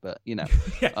to me, but you know.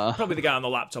 Yeah, probably the guy on the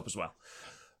laptop as well.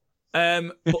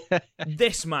 But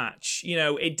this match, you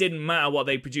know, it didn't matter what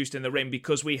they produced in the ring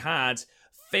because we had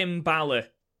Finn Balor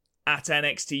at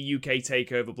NXT UK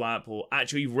TakeOver Blackpool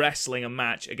actually wrestling a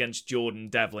match against Jordan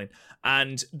Devlin.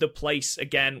 And the place,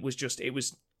 again, was just, it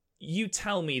was, you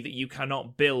tell me that you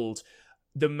cannot build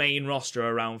the main roster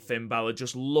around Finn Balor.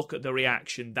 Just look at the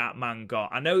reaction that man got.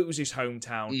 I know it was his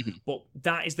hometown, but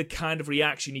that is the kind of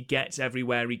reaction he gets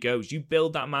everywhere he goes. You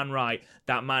build that man right,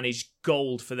 that man is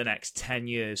gold for the next 10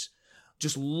 years.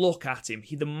 Just look at him.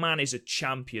 The man is a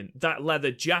champion. That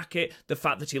leather jacket, the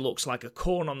fact that he looks like a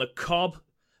corn on the cob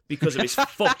because of his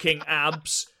fucking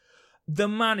abs. The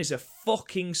man is a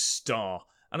fucking star.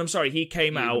 And I'm sorry, he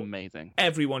came out. Amazing.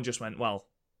 Everyone just went, well,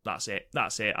 that's it.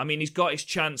 I mean, he's got his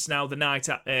chance now. The night,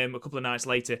 a couple of nights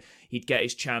later, he'd get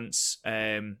his chance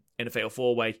in a Fatal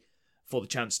 4-Way for the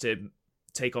chance to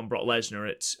take on Brock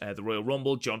Lesnar at the Royal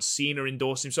Rumble. John Cena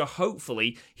endorsed him. So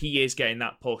hopefully he is getting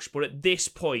that push. But at this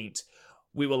point,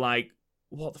 we were like,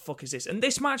 what the fuck is this? And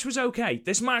this match was okay.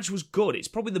 This match was good. It's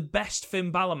probably the best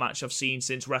Finn Balor match I've seen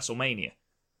since WrestleMania.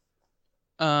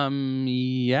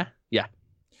 Yeah.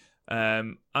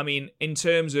 I mean, in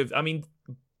terms of,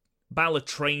 Balor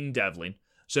trained Devlin,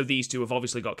 so these two have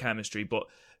obviously got chemistry, but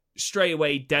straight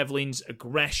away, Devlin's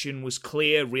aggression was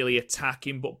clear, really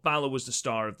attacking, but Balor was the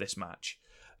star of this match.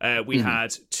 We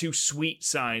had two sweet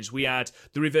signs. We had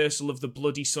the reversal of the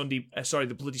Bloody Sunday / the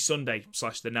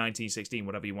 1916,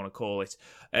 whatever you want to call it,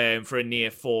 for a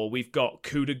near fall. We've got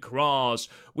coup de grace.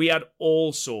 We had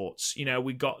all sorts. You know,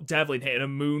 we got Devlin hitting a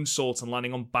moonsault and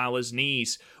landing on Balor's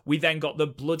knees. We then got the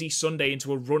Bloody Sunday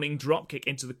into a running dropkick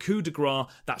into the coup de grace,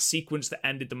 that sequence that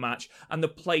ended the match, and the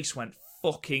place went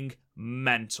fucking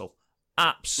mental.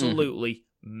 Absolutely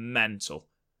mental.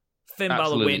 Finn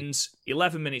Balor wins,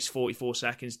 11 minutes 44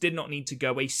 seconds, did not need to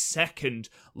go a second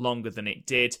longer than it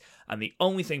did, and the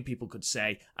only thing people could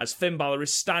say, as Finn Balor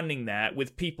is standing there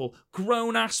with people,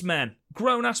 grown-ass men,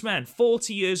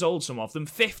 40 years old, some of them,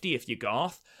 50 if you're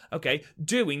Garth, okay,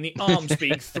 doing the arms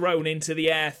being thrown into the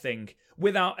air thing,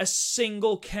 without a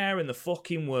single care in the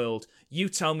fucking world. You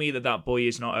tell me that boy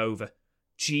is not over.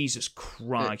 Jesus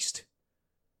Christ.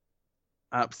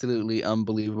 Absolutely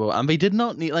unbelievable. And they did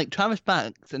not need, like, Travis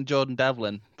Banks and Jordan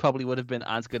Devlin probably would have been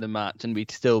as good a match and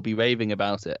we'd still be raving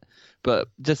about it. But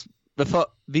just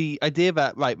the idea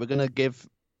that, right, we're going to give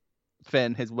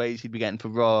Finn his wage he'd be getting for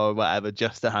Raw or whatever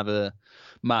just to have a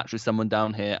match with someone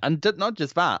down here. And not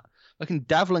just that.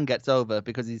 Devlin gets over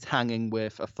because he's hanging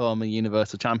with a former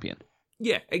Universal Champion.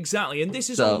 Yeah, exactly. And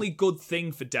this is only good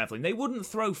thing for Devlin. They wouldn't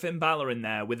throw Finn Balor in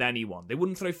there with anyone. They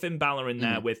wouldn't throw Finn Balor in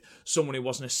there with someone who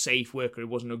wasn't a safe worker, who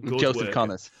wasn't a good worker.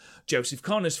 Joseph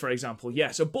Connors, for example.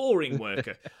 Yes, a boring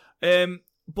worker.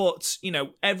 But, you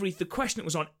know, the question that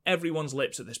was on everyone's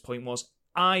lips at this point was,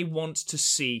 I want to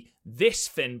see this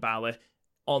Finn Balor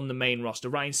on the main roster.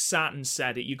 Ryan Satin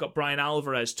said it. You got Brian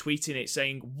Alvarez tweeting it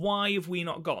saying, why have we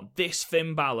not got this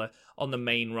Finn Balor on the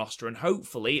main roster? And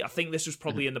hopefully, I think this was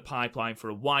probably in the pipeline for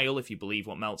a while, if you believe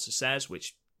what Meltzer says,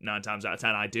 which 9 times out of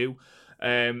 10 I do.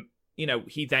 You know,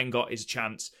 he then got his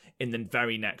chance in the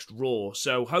very next Raw.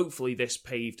 So hopefully this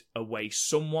paved a way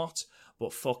somewhat,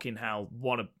 but fucking hell,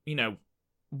 what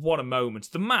a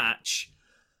moment. The match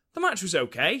was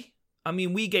okay. I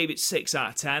mean, we gave it 6 out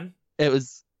of 10. It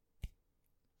was,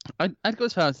 I'd go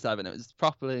as far as 7. It was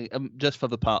properly, just for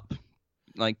the pop,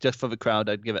 like just for the crowd,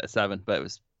 I'd give it a 7, but it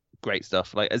was great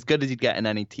stuff, like as good as you'd get in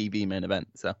any TV main event.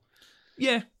 So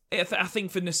yeah, I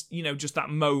think for this, you know, just that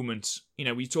moment, you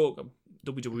know, we talk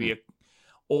WWE are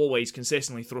always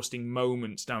consistently thrusting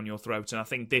moments down your throat, and I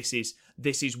think this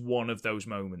is one of those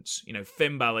moments. You know,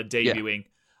 Finn Balor debuting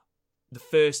the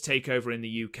first takeover in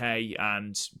the UK,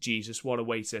 and Jesus, what a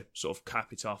way to sort of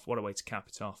cap it off.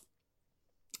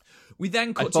 We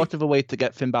then I thought of a way to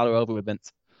get Finn Balor over with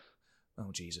Vince.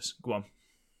 Oh Jesus, go on.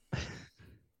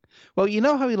 Well, you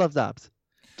know how he loves abs.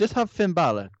 Just have Finn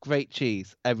Balor grate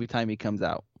cheese every time he comes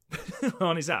out.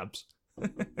 On his abs.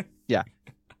 Yeah.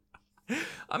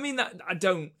 I mean, that I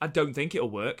don't think it'll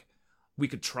work. We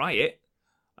could try it.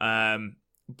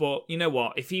 But you know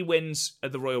what? If he wins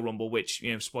at the Royal Rumble, which,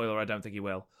 you know, spoiler, I don't think he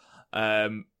will,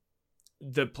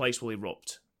 the place will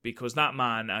erupt. Because that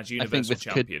man, as Universal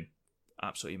Champion,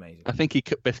 Absolutely amazing. I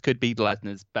think this could be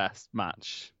Lesnar's best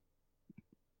match,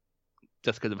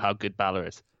 just because of how good Balor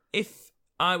is. If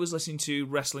I was listening to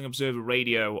Wrestling Observer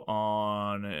Radio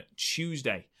on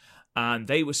Tuesday, and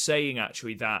they were saying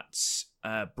actually that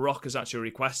Brock has actually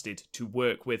requested to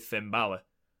work with Finn Balor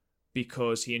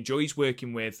because he enjoys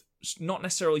working with not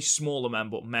necessarily smaller men,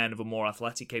 but men of a more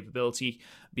athletic capability.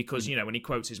 Because, when he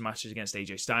quotes his matches against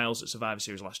AJ Styles at Survivor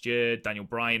Series last year, Daniel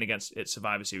Bryan at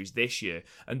Survivor Series this year,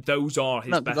 and those are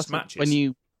his best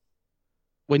matches.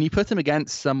 When you put him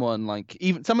against someone like,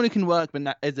 even someone who can work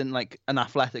but isn't like an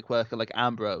athletic worker like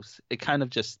Ambrose, it kind of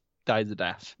just dies a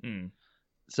death.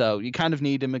 So you kind of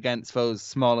need him against those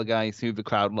smaller guys who the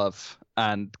crowd love.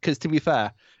 And because to be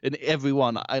fair, in every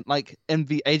one, like in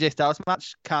the AJ Styles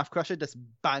match, Calf Crusher just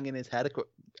banging his head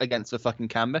against the fucking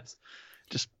canvas.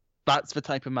 Just that's the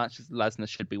type of matches Lesnar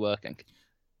should be working.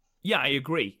 Yeah, I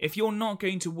agree. If you're not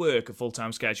going to work a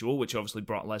full-time schedule, which obviously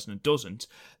Brock Lesnar doesn't,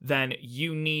 then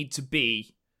you need to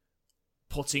be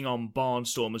putting on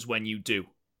barnstormers when you do.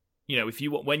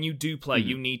 When you do play,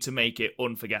 you need to make it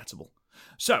unforgettable.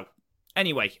 So,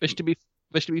 anyway,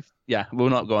 yeah, we're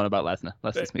not going about Lesnar.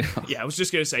 Let's just move on. Yeah, I was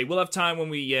just going to say we'll have time when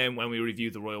we review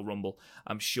the Royal Rumble.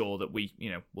 I'm sure that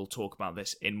we'll talk about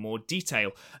this in more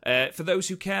detail. For those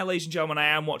who care, ladies and gentlemen, I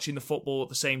am watching the football at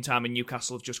the same time, and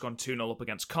Newcastle have just gone 2-0 up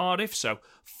against Cardiff. So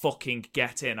fucking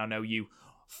get in. I know you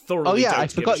thoroughly. Oh yeah, don't I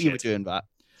give a forgot you shit. were doing that.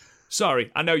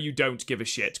 Sorry, I know you don't give a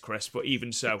shit, Chris, but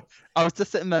even so. I was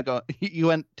just sitting there going, you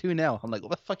went 2-0. I'm like,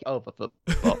 what the fuck? Over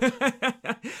football.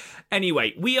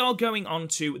 Anyway, we are going on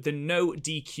to the no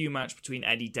DQ match between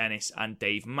Eddie Dennis and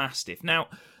Dave Mastiff. Now,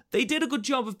 they did a good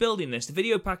job of building this. The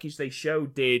video package they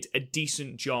showed did a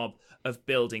decent job of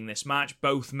building this match.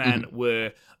 Both men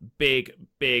were big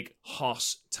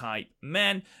Hoss-type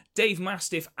men. Dave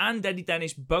Mastiff and Eddie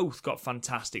Dennis both got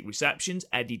fantastic receptions.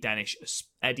 Eddie Dennis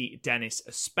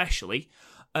especially.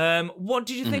 What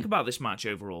did you think about this match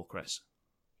overall, Chris?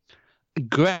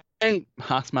 Great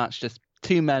Hoss match. Just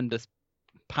two men just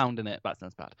pounding it. That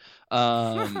sounds bad.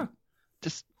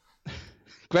 Just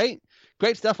great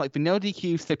stuff. Like the no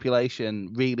DQ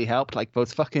stipulation really helped. Like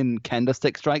those fucking kendo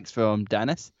stick strikes from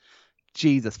Dennis.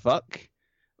 Jesus fuck.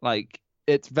 Like,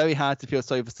 it's very hard to feel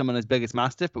sorry for someone as big as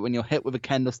Mastiff, but when you're hit with a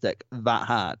kendo stick that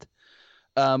hard.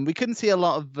 We couldn't see a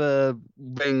lot of the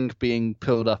ring being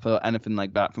pulled up or anything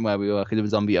like that from where we were because it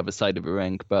was on the other side of the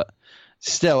ring, but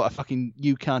still a fucking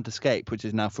You Can't Escape, which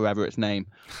is now forever its name,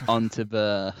 onto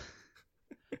the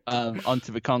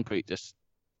concrete. Just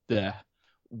there.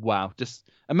 Wow. Just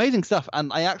amazing stuff.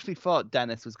 And I actually thought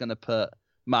Dennis was going to put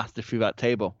Mastiff through that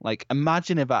table. Like,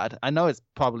 imagine if that. I know it's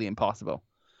probably impossible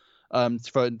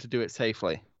for him to do it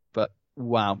safely, but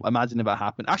wow, imagine if that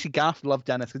happened. Actually, Garth loved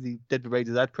Dennis because he did the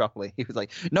Razor's Edge properly. He was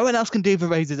like, no one else can do the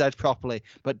Razor's Edge properly,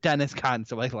 but Dennis can,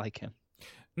 so I like him.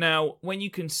 Now, when you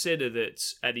consider that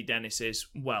Eddie Dennis is,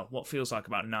 well, what feels like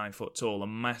about 9 foot tall,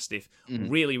 and Mastiff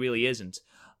really, really isn't,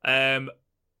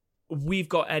 we've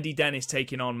got Eddie Dennis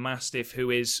taking on Mastiff,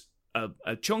 who is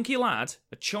a chunky lad,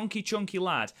 a chunky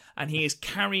lad, and he is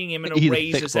carrying him in a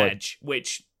Razor's Edge,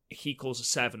 which he calls a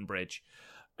 7 bridge.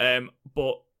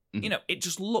 But, it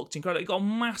just looked incredible. It got a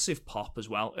massive pop as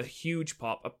well, a huge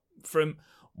pop. From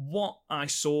what I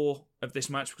saw of this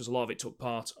match, because a lot of it took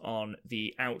part on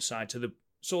the outside to the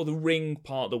sort of the ring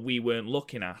part that we weren't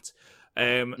looking at,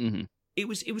 it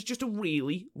was just a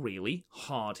really, really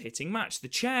hard-hitting match. The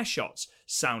chair shots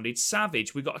sounded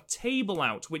savage. We got a table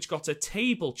out, which got a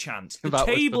table chant. The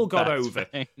table got over.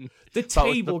 The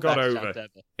table got over.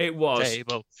 It was.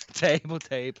 Table.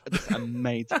 It's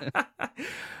amazing.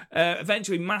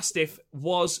 Eventually, Mastiff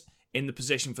was in the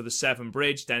position for the 7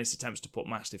 bridge. Dennis attempts to put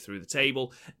Mastiff through the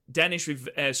table.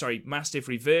 Mastiff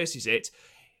reverses it,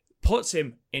 puts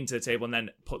him into the table, and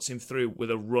then puts him through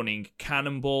with a running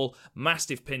cannonball.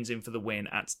 Mastiff pins him for the win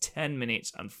at 10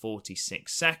 minutes and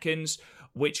 46 seconds,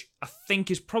 which I think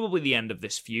is probably the end of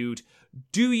this feud.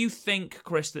 Do you think,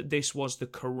 Chris, that this was the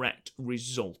correct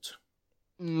result?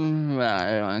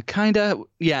 Kind of.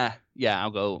 Yeah,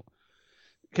 I'll go.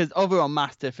 Because overall,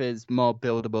 Mastiff is more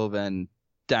buildable than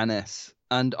Dennis.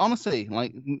 And honestly,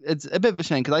 like, it's a bit of a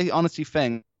shame, because I honestly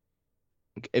think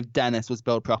if Dennis was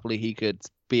built properly, he could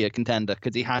be a contender,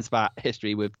 because he has that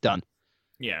history with Dunn.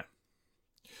 Yeah.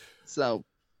 So,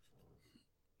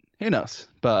 who knows?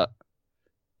 But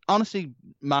honestly,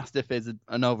 Mastiff is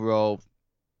an overall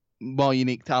more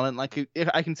unique talent. Like, if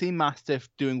I can see Mastiff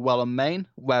doing well on main,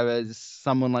 whereas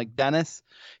someone like Dennis,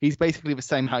 he's basically the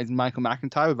same height as Michael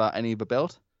McIntyre without any of a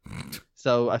build.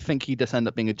 So I think he'd just end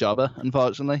up being a jobber,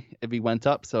 unfortunately, if he went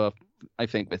up. So I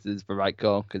think this is the right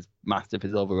call, because Mastiff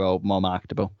is overall more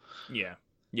marketable. Yeah,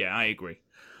 I agree.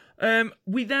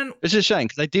 We then... It's a shame,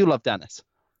 because I do love Dennis.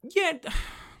 Yeah.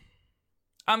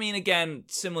 I mean, again,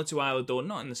 similar to Isla Dawn,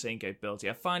 not in the same capability.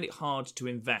 I find it hard to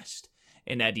invest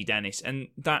in Eddie Dennis, and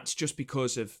that's just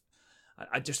because of...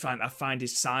 I find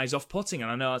his size off-putting, and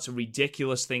I know that's a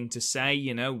ridiculous thing to say,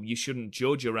 you know, you shouldn't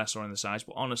judge a wrestler on the size,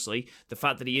 but honestly, the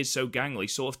fact that he is so gangly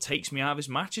sort of takes me out of his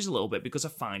matches a little bit, because I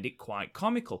find it quite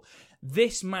comical.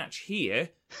 This match here,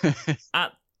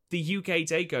 at the UK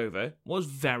Takeover, was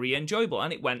very enjoyable,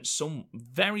 and it went some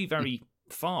very, very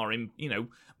far in, you know,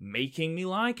 making me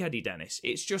like Eddie Dennis.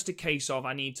 It's just a case of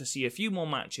I need to see a few more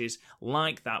matches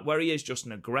like that, where he is just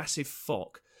an aggressive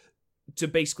fuck, to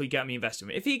basically get me invested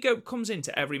in it. If he comes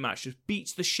into every match, just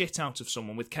beats the shit out of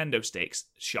someone with kendo sticks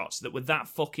shots that were that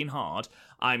fucking hard,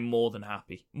 I'm more than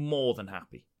happy. More than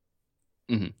happy.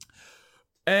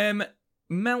 Mm-hmm.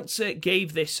 Meltzer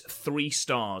gave this 3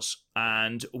 stars,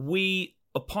 and we,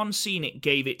 upon seeing it,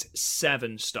 gave it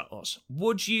 7 stars.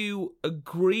 Would you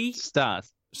agree?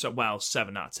 Stars. So, well,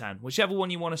 7 out of 10. Whichever one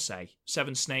you want to say.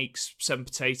 7 snakes, 7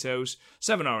 potatoes,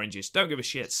 7 oranges. Don't give a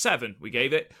shit. 7 we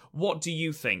gave it. What do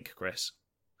you think, Chris?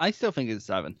 I still think it's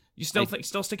 7. You still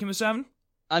sticking with 7?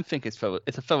 I think it's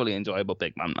a thoroughly enjoyable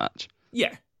big man match.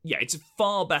 Yeah, it's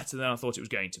far better than I thought it was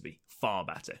going to be. Far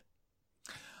better.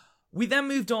 We then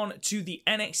moved on to the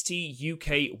NXT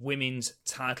UK Women's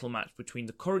title match between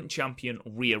the current champion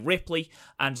Rhea Ripley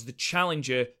and the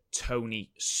challenger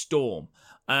Toni Storm.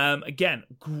 Again,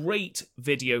 great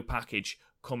video package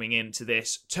coming into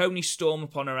this. Toni Storm,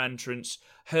 upon her entrance,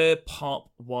 her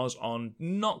pop was on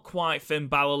not quite Finn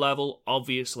Balor level,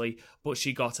 obviously, but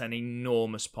she got an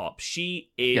enormous pop.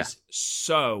 She is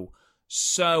so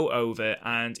over,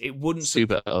 and it wouldn't...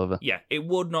 Super over. Yeah, it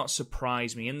would not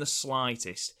surprise me in the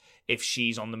slightest if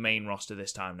she's on the main roster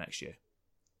this time next year.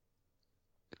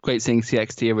 Great seeing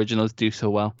CXT originals do so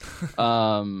well.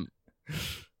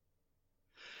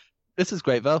 This is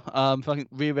great, though. Fucking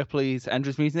Rhea Ripley's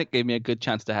entrance music gave me a good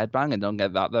chance to headbang, and don't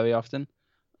get that very often.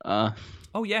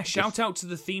 Oh yeah, shout out to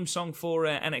the theme song for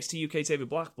NXT UK TakeOver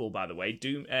Blackpool, by the way,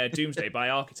 Doomsday by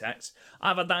Architects.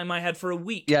 I've had that in my head for a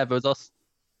week. Yeah, there was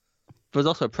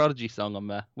also a Prodigy song on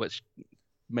there, which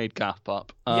made Garth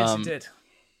pop. Yes, it did.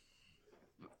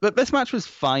 But this match was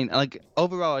fine. Like,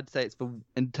 overall, I'd say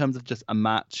in terms of just a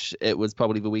match, it was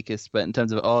probably the weakest. But in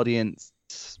terms of audience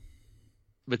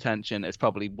retention, it's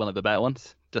probably one of the better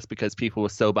ones, just because people were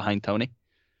so behind Toni.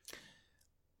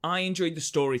 I enjoyed the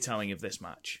storytelling of this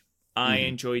match. I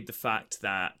enjoyed the fact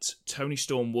that Toni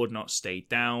Storm would not stay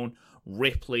down.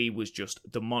 Ripley was just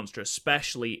the monster,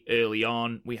 especially early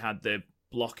on. We had the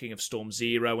blocking of Storm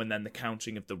Zero and then the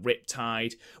countering of the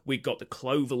Riptide. We got the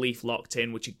Cloverleaf locked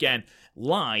in, which again,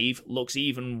 live looks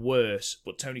even worse,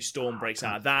 but Toni Storm breaks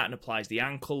out of that and applies the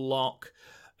ankle lock.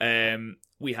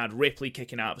 We had Ripley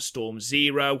kicking out of Storm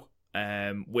Zero,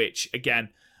 which again,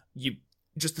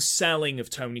 just the selling of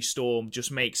Toni Storm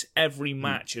just makes every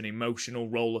match an emotional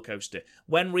roller coaster.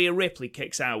 When Rhea Ripley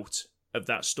kicks out of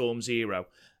that Storm Zero,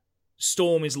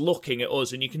 Storm is looking at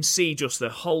us, and you can see just the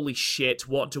holy shit,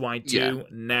 what do I do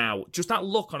now? Just that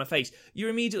look on her face.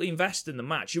 You're immediately invested in the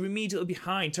match. You're immediately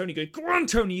behind Toni going, come on,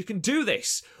 Toni, you can do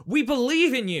this. We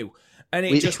believe in you. And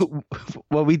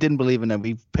well, we didn't believe in her.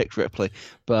 We picked Ripley,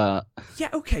 but... Yeah,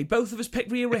 okay, both of us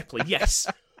picked Rhea Ripley, yes.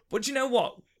 But you know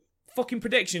what? Fucking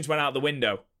predictions went out the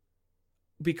window.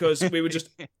 Because we were just...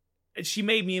 She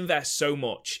made me invest so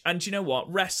much. And you know what?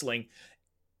 Wrestling,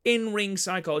 in-ring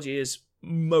psychology is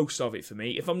most of it for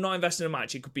me. If I'm not investing in a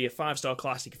match, it could be a 5-star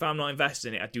classic. If I'm not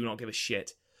investing in it, I do not give a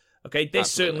shit. Okay,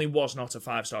 this certainly was not a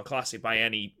 5-star classic by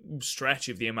any stretch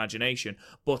of the imagination,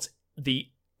 but the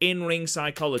in-ring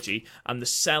psychology and the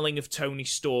selling of Toni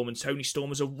Storm and Toni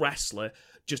Storm as a wrestler,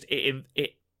 just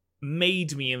it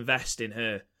made me invest in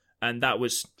her, and that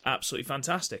was absolutely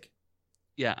fantastic.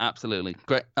 Yeah, absolutely.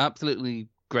 Absolutely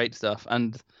great stuff.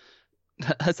 And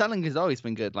her selling has always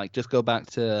been good. Like, just go back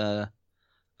to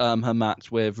her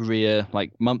match with Rhea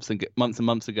like months and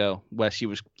months ago, where she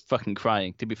was fucking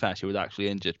crying. To be fair, she was actually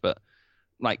injured, but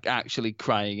like actually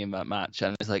crying in that match,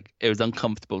 and it was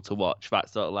uncomfortable to watch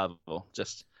that sort of level.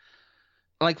 Just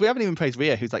like, we haven't even praised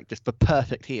Rhea, who's like just the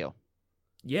perfect heel.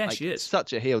 Yeah, like, she is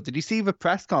such a heel. Did you see the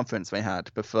press conference they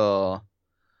had before,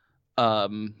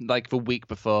 like the week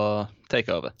before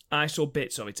Takeover? I saw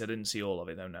bits of it. I didn't see all of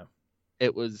it though. No,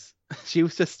 it was she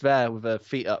was just there with her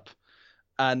feet up.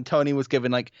 And Toni was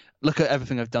given, like, look at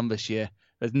everything I've done this year.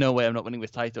 There's no way I'm not winning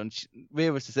this title. And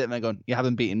Rhea was just sitting there going, you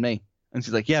haven't beaten me. And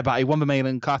she's like, yeah, but I won the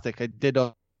Mainland Classic. I did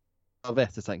all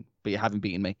this. It's like, but you haven't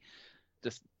beaten me.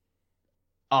 Just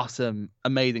awesome,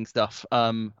 amazing stuff.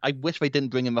 I wish they didn't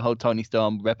bring in the whole Toni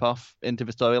Storm ripoff into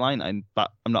the storyline. I'm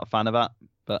not a fan of that.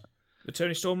 But The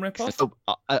Tony Storm ripoff? So,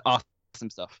 awesome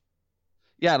stuff.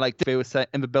 Yeah, like they were saying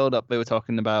in the build-up, they were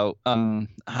talking about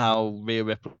how Rhea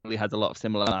Ripley has a lot of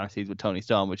similarities with Tony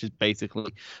Storm, which is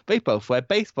basically they both wear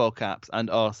baseball caps and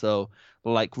also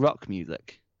like rock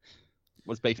music.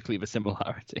 Was basically the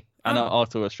similarity, and are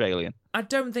also Australian. I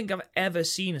don't think I've ever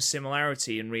seen a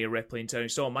similarity in Rhea Ripley and Tony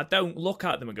Storm. I don't look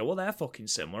at them and go, well, they're fucking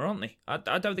similar, aren't they? I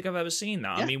don't think I've ever seen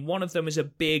that. Yeah. I mean, one of them is a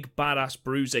big, badass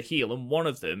bruiser heel, and one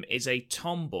of them is a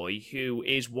tomboy who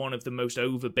is one of the most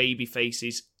over baby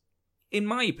faces, in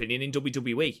my opinion, in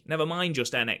WWE. Never mind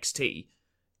just NXT.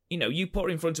 You know, you put her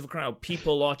in front of a crowd,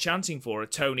 people are chanting for her,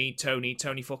 Tony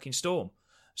fucking Storm.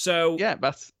 So yeah,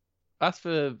 that's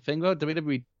the thing though.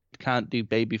 WWE can't do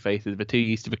baby faces. They're too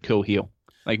used to the cool heel.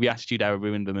 Like the Attitude Era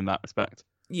ruined them in that respect.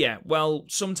 Yeah, well,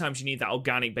 sometimes you need that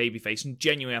organic babyface, and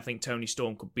genuinely, I think Tony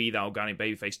Storm could be that organic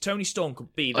babyface. Tony Storm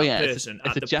could be that person.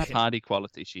 It's a Jeff Hardy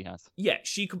quality she has. Yeah,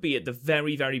 she could be at the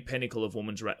very, very pinnacle of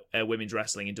women's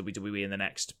wrestling in WWE in the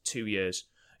next 2 years.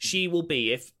 She will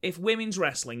be, if women's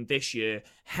wrestling this year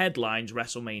headlines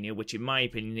WrestleMania, which in my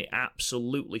opinion it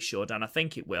absolutely should, and I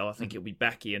think it will. I think it'll be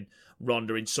Becky and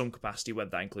Ronda in some capacity, whether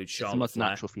that includes Charlotte Flair. It's the most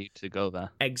natural for you to go there.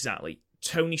 Exactly.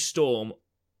 Tony Storm,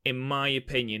 in my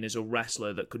opinion, is a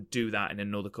wrestler that could do that in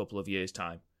another couple of years'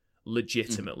 time,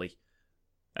 legitimately.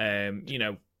 You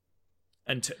know,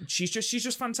 and she's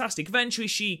just fantastic. Eventually,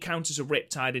 she counters a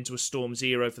Riptide into a Storm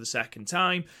Zero for the second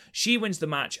time. She wins the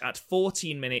match at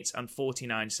 14 minutes and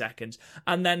 49 seconds,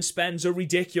 and then spends a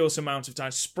ridiculous amount of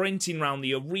time sprinting around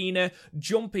the arena,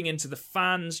 jumping into the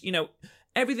fans. You know,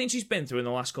 everything she's been through in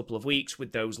the last couple of weeks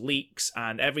with those leaks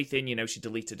and everything, you know, she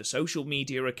deleted her social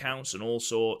media accounts and all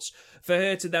sorts. For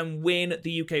her to then win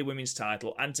the UK Women's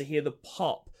title and to hear the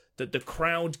pop that the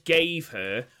crowd gave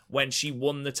her when she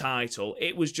won the title,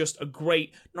 it was just a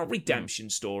great, not redemption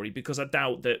story, because I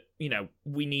doubt that, you know,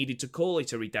 we needed to call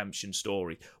it a redemption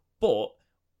story, but,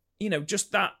 you know,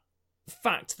 just that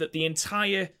fact that the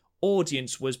entire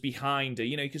audience was behind her,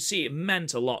 you know, you could see it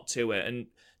meant a lot to her, and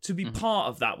to be part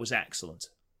of that was excellent.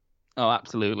 Oh,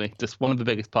 absolutely. Just one of the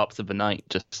biggest pops of the night.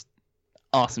 Just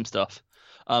awesome stuff.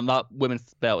 That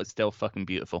women's belt is still fucking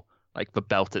beautiful. Like, the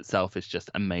belt itself is just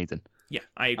amazing. Yeah,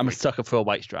 I agree. I'm a sucker for a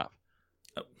white strap.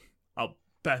 Oh, I'll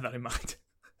bear that in mind.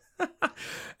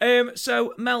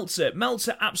 So, Meltzer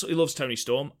absolutely loves Tony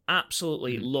Storm.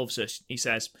 Absolutely loves her. He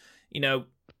says, you know,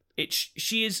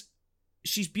 she's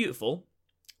beautiful,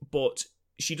 but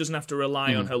she doesn't have to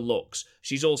rely on her looks.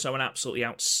 She's also an absolutely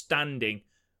outstanding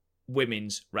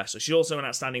women's wrestler. She's also an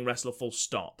outstanding wrestler, full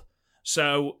stop.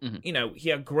 So, you know, he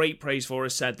had great praise for her,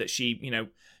 said that she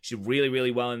did really,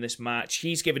 really well in this match.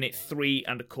 He's given it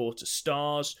 3.25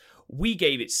 stars. We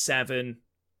gave it 7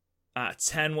 out of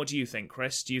 10. What do you think,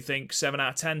 Chris? Do you think 7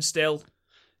 out of 10 still?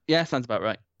 Yeah, sounds about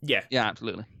right. Yeah. Yeah,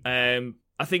 absolutely.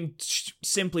 I think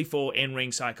simply for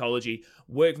in-ring psychology,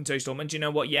 work from Tony Storm. And do you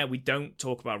know what? Yeah, we don't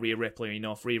talk about Rhea Ripley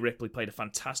enough. Rhea Ripley played a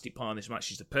fantastic part in this match.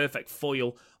 She's the perfect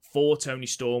foil for Tony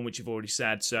Storm, which you've already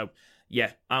said. So,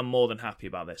 yeah, I'm more than happy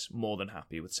about this. More than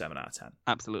happy with 7 out of 10.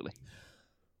 Absolutely.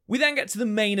 We then get to the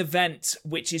main event,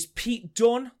 which is Pete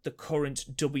Dunne, the current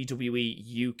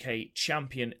WWE UK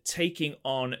champion, taking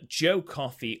on Joe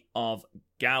Coffey of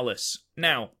Gallus.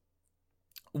 Now,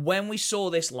 when we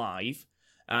saw this live,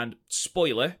 and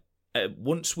spoiler,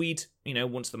 once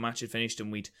the match had finished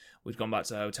and we'd gone back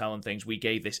to the hotel and things, we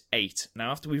gave this 8.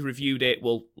 Now, after we've reviewed it,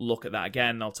 we'll look at that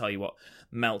again, and I'll tell you what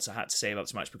Meltzer had to say about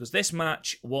this match, because this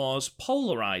match was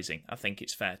polarizing, I think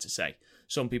it's fair to say.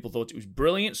 Some people thought it was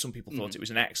brilliant. Some people thought it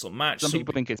was an excellent match. Some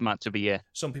people think it's match of the year.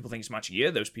 Some people think it's match of the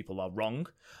year. Those people are wrong.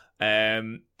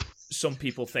 Some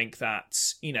people think that,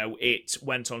 you know, it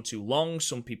went on too long.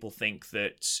 Some people think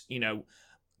that, you know,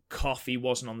 Coffey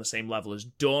wasn't on the same level as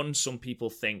Dunne. Some people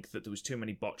think that there was too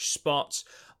many botched spots.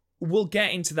 We'll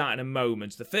get into that in a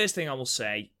moment. The first thing I will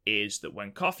say is that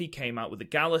when Coffey came out with the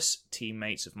Gallus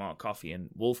teammates of Mark Coffey and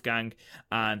Wolfgang,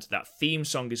 and that theme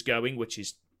song is going, which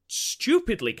is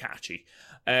stupidly catchy,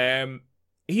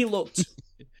 he looked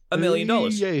 $1 million.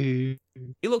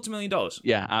 He looked $1 million.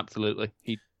 Yeah, absolutely.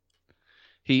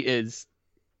 He is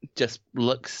just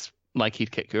looks like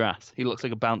he'd kick your ass. He looks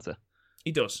like a bouncer.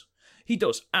 He does.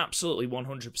 Absolutely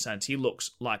 100%. He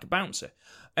looks like a bouncer.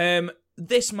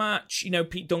 This match, you know,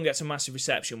 Pete Dunne gets a massive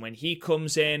reception when he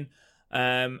comes in.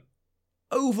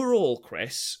 Overall,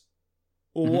 Chris,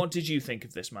 what did you think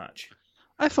of this match?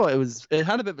 I thought it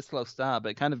had a bit of a slow start, but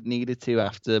it kind of needed to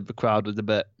after the crowd was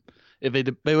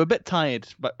they were a bit tired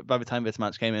by the time this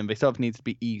match came in. They sort of needed to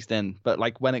be eased in, but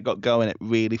like when it got going, it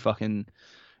really fucking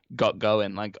got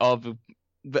going. Like all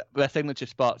their signature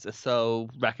spots are so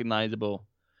recognizable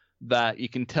that you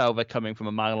can tell they're coming from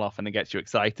a mile off and it gets you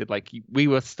excited. Like, we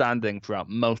were standing throughout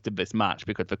most of this match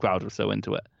because the crowd was so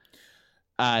into it.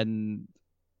 And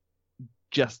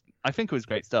just, I think it was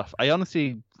great stuff. I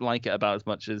honestly like it about as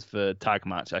much as the tag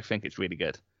match. I think it's really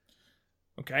good.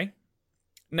 Okay.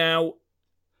 Now,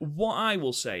 what I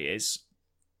will say is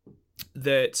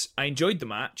that I enjoyed the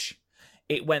match.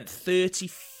 It went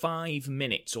 35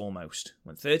 minutes almost. It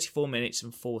went 34 minutes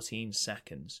and 14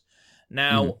 seconds.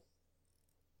 Now,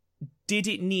 did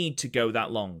it need to go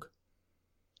that long?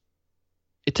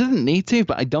 It doesn't need to,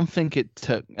 but I don't think it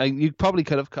took... you probably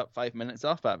could have cut 5 minutes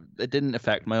off, but it didn't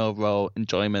affect my overall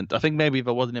enjoyment. I think maybe if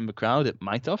I wasn't in the crowd, it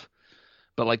might have.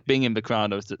 But like being in the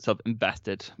crowd, I was sort of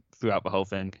invested throughout the whole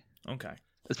thing. Okay.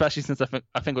 Especially since I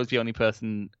think I was the only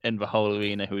person in the whole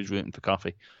arena who was rooting for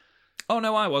Coffee. Oh,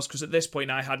 no, I was, because at this point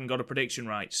I hadn't got a prediction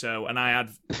right. So, and I had,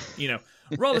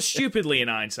 rather stupidly in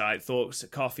hindsight, thought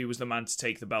that Coffee was the man to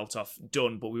take the belt off.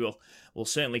 Done, but we'll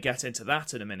certainly get into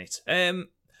that in a minute.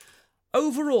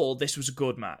 Overall, this was a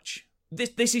good match.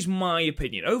 This is my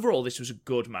opinion. Overall, this was a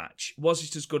good match. Was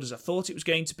it as good as I thought it was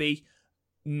going to be?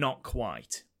 Not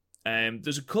quite.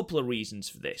 There's a couple of reasons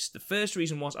for this. The first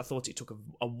reason was I thought it took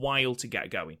a while to get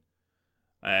going,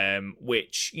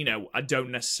 which, I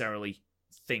don't necessarily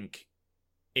think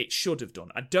it should have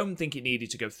done. I don't think it needed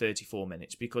to go 34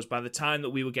 minutes because by the time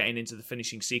that we were getting into the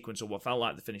finishing sequence, or what felt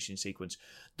like the finishing sequence,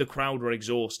 the crowd were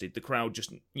exhausted. The crowd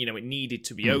just, it needed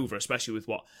to be over, especially with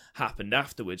what happened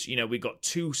afterwards. We got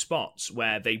two spots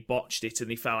where they botched it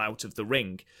and they fell out of the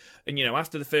ring. And,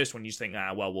 after the first one, you just think,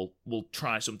 we'll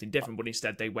try something different, but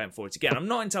instead they went for it again. I'm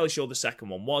not entirely sure the second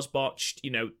one was botched.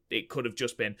 It could have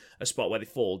just been a spot where they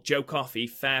fall. Joe Coffey,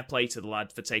 fair play to the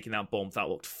lad for taking that bump. That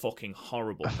looked fucking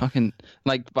horrible.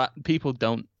 But people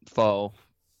don't fall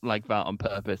like that on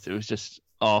purpose. It was just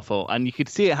awful, and you could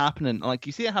see it happening. Like,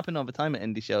 you see it happen all the time at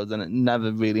indie shows, and it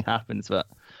never really happens. But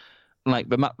like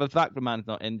the fact the man's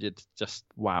not injured, just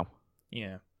wow.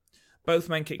 Yeah, both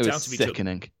men kicked out of each other.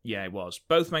 Sickening. Yeah, it was.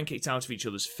 Both men kicked out of each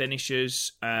other's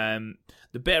finishes. The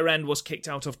bitter end was kicked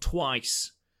out of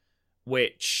twice,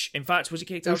 which, in fact, was it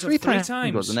kicked out of three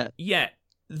times? Wasn't it? Yeah,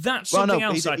 that's something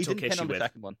else I he took didn't issue pin on the with.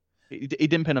 second one. He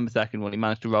didn't pin on the second one. He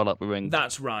managed to roll up the ring.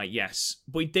 That's right, yes.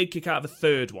 But he did kick out of the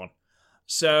third one.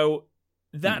 So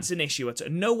that's an issue.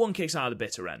 No one kicks out of the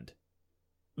bitter end.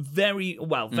 Very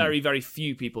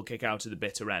few people kick out of the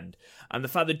bitter end. And the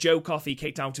fact that Joe Coffey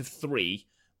kicked out of 3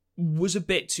 was a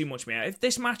bit too much for me. If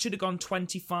this match had gone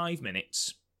 25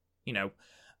 minutes,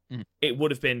 it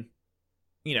would have been,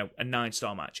 a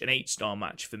 9-star match, an 8-star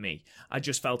match for me. I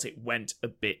just felt it went a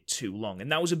bit too long.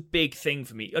 And that was a big thing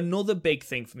for me. Another big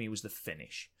thing for me was the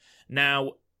finish.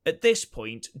 Now, at this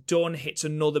point, Dunn hits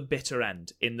another bitter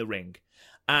end in the ring.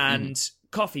 And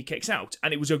Coffey kicks out.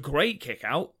 And it was a great kick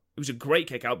out. It was a great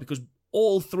kick out because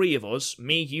all three of us,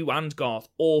 me, you, and Garth,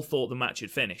 all thought the match had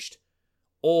finished.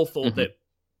 All thought that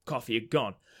Coffey had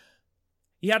gone.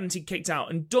 He hadn't kicked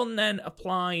out. And Dunn then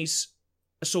applies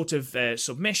a sort of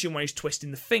submission where he's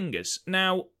twisting the fingers.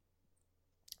 Now,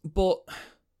 but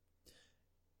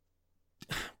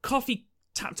Coffey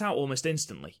tapped out almost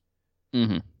instantly.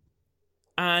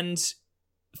 And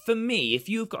for me, if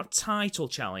you've got a title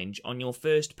challenge on your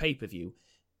first pay-per-view,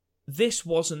 this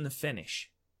wasn't the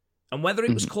finish. And whether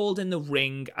it was called in the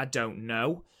ring, I don't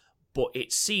know. But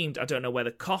it seemed, I don't know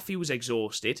whether Coffey was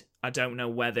exhausted. I don't know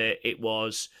whether it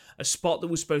was a spot that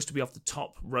was supposed to be off the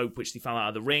top rope, which they fell out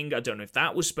of the ring. I don't know if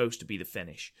that was supposed to be the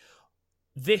finish.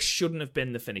 This shouldn't have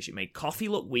been the finish. It made Coffey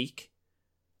look weak,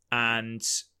 and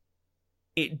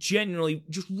it generally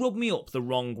just rubbed me up the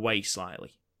wrong way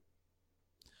slightly.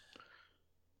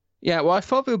 Yeah, what I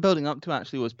thought we were building up to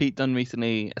actually was Pete Dunne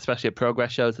recently, especially at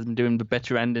Progress shows, has been doing the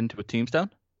bitter end into a tombstone.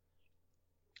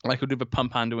 Like, we'll do the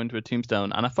pump handle into a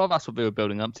tombstone. And I thought that's what we were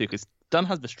building up to, because Dunn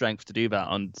has the strength to do that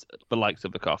on the likes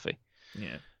of the Coffey.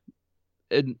 Yeah.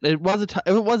 It was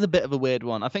a bit of a weird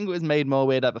one. I think it was made more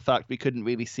weird at the fact we couldn't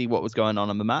really see what was going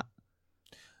on the mat.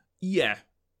 Yeah.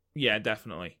 Yeah,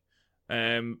 definitely.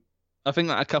 I think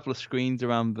that a couple of screens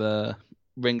around the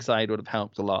ringside would have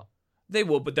helped a lot. They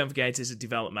would, but don't forget it's a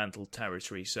developmental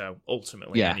territory, so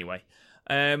ultimately, anyway.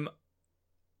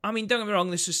 I mean, don't get me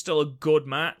wrong, this is still a good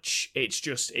match. It's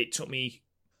just, it took me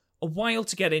a while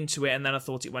to get into it, and then I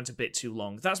thought it went a bit too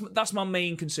long. That's my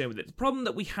main concern with it. The problem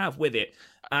that we have with it,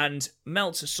 and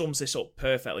Meltzer sums this up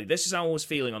perfectly, this is how I was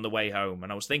feeling on the way home,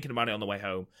 and I was thinking about it on the way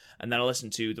home, and then I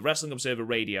listened to the Wrestling Observer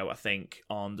Radio, I think,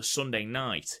 on the Sunday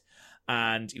night,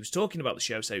 and he was talking about the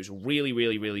show, said it was a really,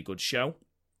 really, really good show,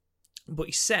 but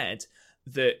he said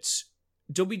that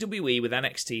WWE with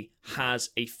NXT has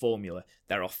a formula.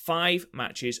 There are 5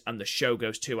 matches and the show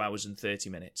goes 2 hours and 30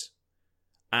 minutes.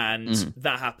 And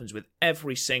that happens with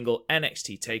every single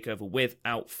NXT takeover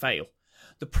without fail.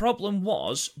 The problem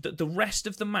was that the rest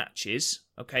of the matches,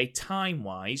 okay,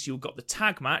 time-wise, you've got the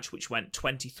tag match, which went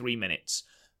 23 minutes.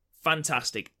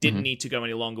 Fantastic. Didn't need to go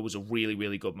any longer. Was a really,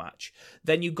 really good match.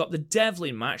 Then you've got the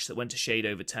Devlin match that went a shade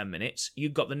over 10 minutes.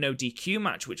 You've got the no DQ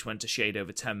match, which went a shade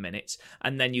over 10 minutes.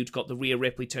 And then you've got the Rhea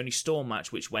Ripley Toni Storm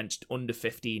match, which went under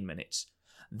 15 minutes.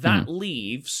 That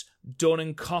leaves Dunn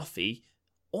and Coffey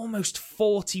almost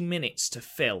 40 minutes to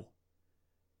fill.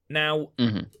 Now,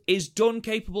 is Dunn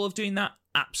capable of doing that?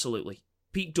 Absolutely.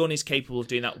 Pete Dunne is capable of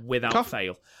doing that without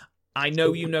fail. I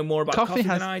know you know more about Coffey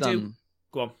than I do.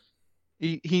 Go on.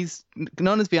 He's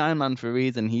known as the Iron Man for a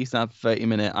reason. He used to have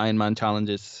 30-minute Iron Man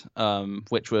challenges,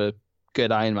 which were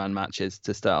good Iron Man matches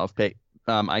to start off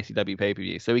ICW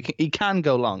pay-per-view. So he can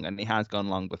go long, and he has gone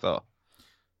long before.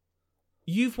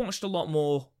 You've watched a lot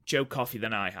more Joe Coffey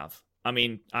than I have. I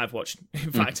mean, I've watched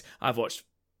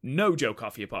no Joe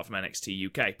Coffey apart from NXT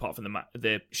UK, apart from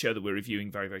the show that we're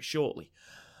reviewing very, very shortly.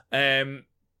 Do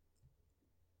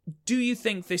you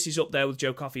think this is up there with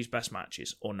Joe Coffey's best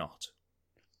matches or not?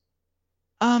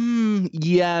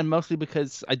 Yeah, mostly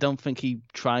because I don't think he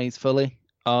tries fully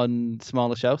on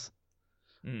smaller shows.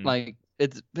 Like,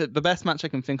 it's the best match I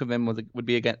can think of him would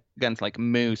be against like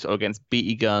Moose or against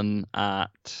BT Gunn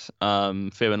at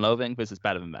Fear and Loathing. This is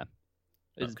better than them.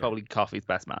 It's probably Coffey's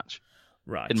best match,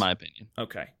 right? In my opinion.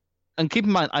 Okay. And keep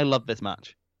in mind, I love this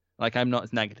match. Like, I'm not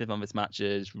as negative on this match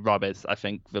as Rob is. I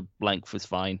think the length was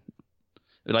fine.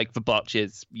 Like, the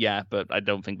botches, yeah, but I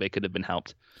don't think they could have been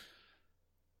helped.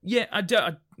 Yeah,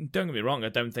 don't get me wrong. I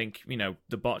don't think,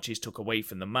 the botches took away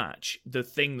from the match. The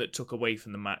thing that took away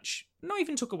from the match, not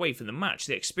even took away from the match,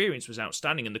 the experience was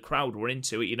outstanding and the crowd were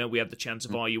into it. We had the chance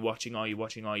of, are you watching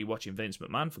Vince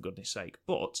McMahon, for goodness sake.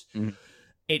 But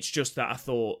it's just that I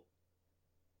thought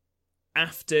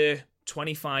after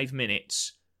 25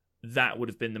 minutes, that would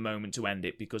have been the moment to end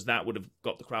it, because that would have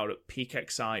got the crowd at peak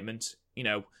excitement.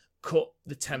 Cut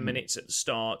the 10 minutes at the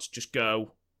start, just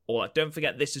go. Or don't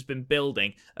forget, this has been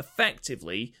building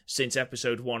effectively since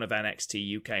episode 1 of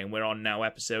NXT UK, and we're on now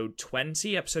episode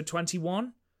 20, episode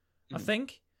 21, I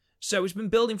think. So it's been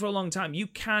building for a long time. You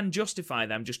can justify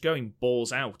them just going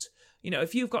balls out.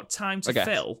 If you've got time to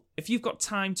fill,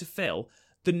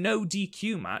 the no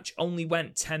DQ match only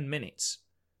went 10 minutes.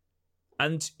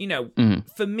 And,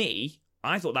 for me,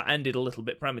 I thought that ended a little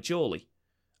bit prematurely.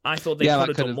 I thought they could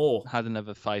have done more. Had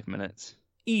another 5 minutes.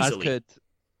 Easily.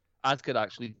 As could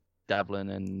actually Devlin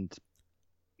and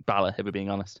Balor, if we're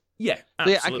being honest. Yeah,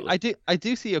 absolutely. Yeah, I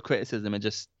do see your criticism. It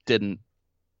just didn't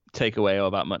take away all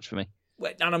that much for me.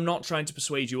 And I'm not trying to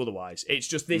persuade you otherwise. It's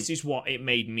just this is what it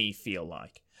made me feel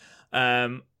like.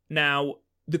 Now,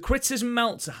 the criticism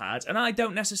Meltzer had, and I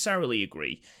don't necessarily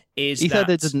agree, is he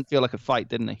said it didn't feel like a fight,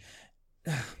 didn't he?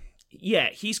 Yeah,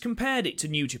 he's compared it to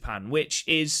New Japan, which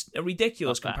is a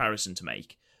ridiculous comparison to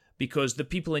make, because the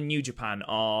people in New Japan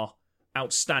are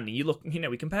outstanding.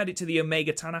 We compared it to the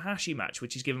Omega Tanahashi match,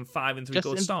 which is given 5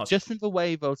 3/4 stars. Just in the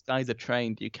way those guys are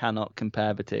trained, you cannot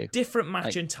compare the two. Different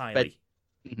match entirely.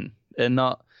 They're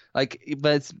not like,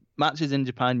 there's matches in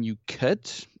Japan you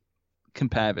could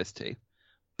compare this to,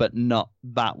 but not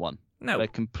that one. No, they're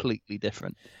completely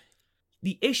different.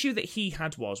 The issue that he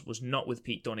had was not with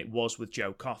Pete Dunne, it was with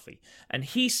Joe Coffey. And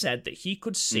he said that he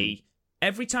could see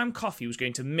every time Coffey was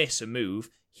going to miss a move,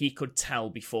 he could tell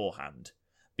beforehand.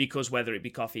 Because whether it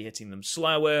be Coffey hitting them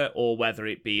slower, or whether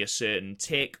it be a certain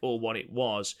tick, or what it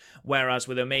was. Whereas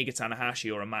with Omega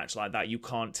Tanahashi or a match like that, you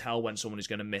can't tell when someone is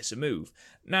going to miss a move.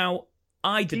 Now,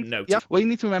 I didn't notice. Yeah, what you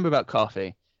need to remember about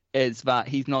Coffey is that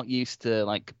he's not used to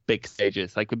like big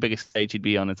stages. Like the biggest stage he'd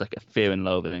be on is like a Fear and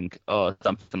Loathing or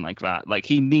something like that. Like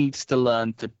he needs to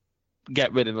learn to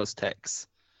get rid of those ticks,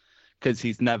 because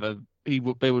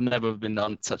they would never have been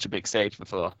on such a big stage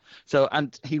before. So,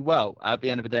 and at the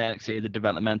end of the day, actually, the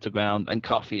developmental ground, and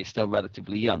Coffey is still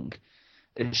relatively young.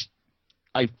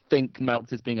 I think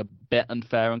Meltzer's being a bit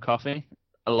unfair on Coffey.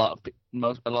 A lot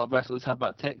of wrestlers have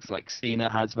that ticks, like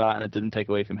Cena has that, and it didn't take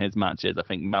away from his matches. I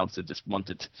think Meltzer just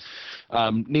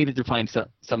needed to find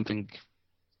something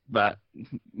that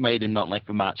made him not like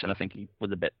the match, and I think he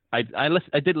was a bit. I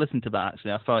did listen to that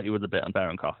actually. I thought he was a bit unfair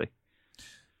on Coffey.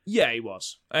 Yeah, he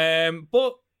was.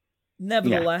 But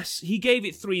nevertheless, he gave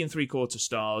it 3 3/4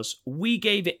 stars. We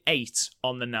gave it 8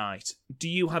 on the night. Do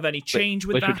you have any change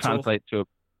with that? Which would translate to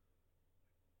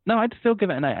No, I'd still give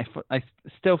it an 8. I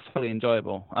still fully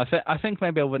enjoyable. I think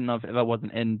maybe I wouldn't have if I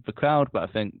wasn't in the crowd, but I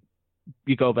think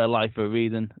you go there live for a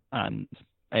reason, and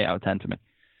 8 out of 10 to me.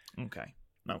 Okay.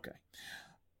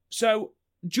 So,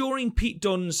 during Pete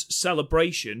Dunne's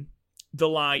celebration, the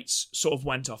lights sort of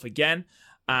went off again,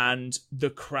 and the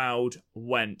crowd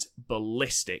went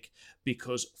ballistic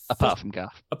because... Apart from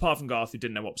Garth, who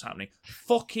didn't know what was happening.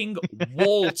 Fucking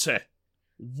Walter.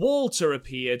 Walter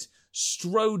appeared,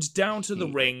 strode down to the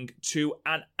ring to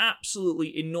an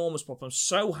absolutely enormous pop. I'm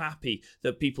so happy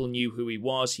that people knew who he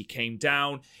was. He came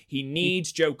down, he kneed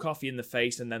Joe Coffey in the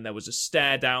face, and then there was a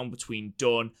stare down between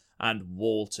Dunn and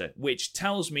Walter, which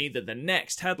tells me that the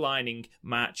next headlining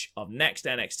match of next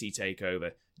NXT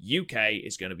TakeOver UK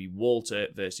is going to be Walter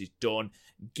versus Dunn.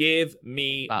 Give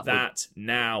me that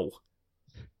now.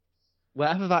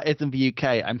 Wherever that is in the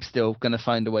UK, I'm still going to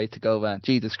find a way to go there.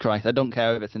 Jesus Christ. I don't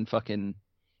care if it's in fucking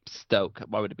Stoke.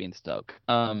 Why would it be in Stoke?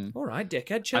 All right,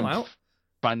 dickhead, chill out.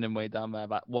 Finding way down there.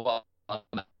 But what?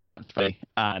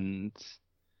 And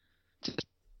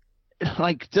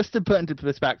just to put into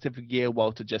perspective the year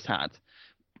Walter just had,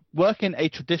 working a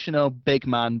traditional big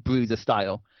man bruiser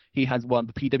style, he has won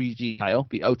the PWG title,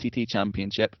 the OTT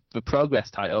Championship, the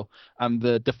Progress title, and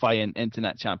the Defiant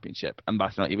Internet Championship. And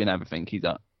that's not even everything he's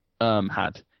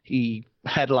had. He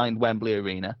headlined Wembley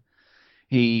Arena.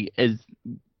 He is,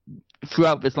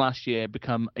 throughout this last year,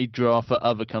 become a draw for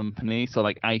other companies. So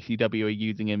like ICW are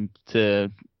using him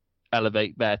to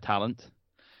elevate their talent.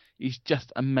 He's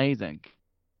just amazing.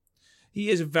 He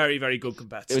is a very, very good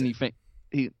competitor. When you think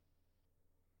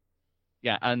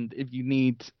and if you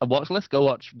need a watch list, go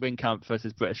watch Ring Camp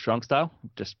versus British Strong Style.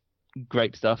 Just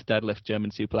great stuff. Deadlift,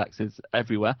 German suplexes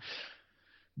everywhere.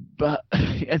 But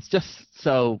it's just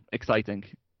so exciting.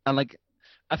 And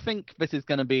I think this is he's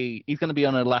going to be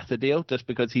on a lesser deal just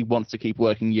because he wants to keep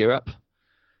working Europe.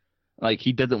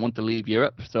 He doesn't want to leave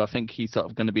Europe. So I think he's sort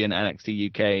of going to be an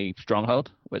NXT UK stronghold,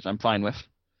 which I'm fine with.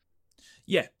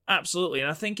 Yeah, absolutely.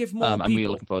 And I think if more I'm really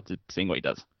looking forward to seeing what he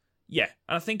does. Yeah,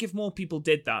 and I think if more people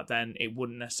did that, then we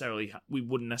wouldn't necessarily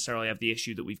have the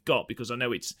issue that we've got, because I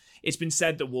know it's been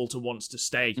said that Walter wants to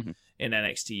stay in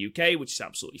NXT UK, which is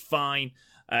absolutely fine.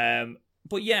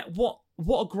 But yeah, what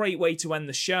a great way to end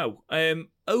the show.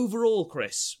 Overall,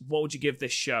 Chris, what would you give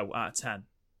this show out of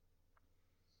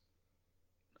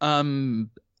 10?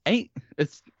 8.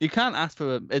 You can't ask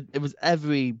for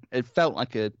it felt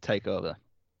like a takeover.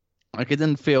 It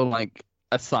didn't feel like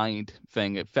a side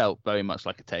thing. It felt very much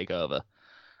like a takeover.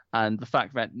 And the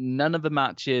fact that none of the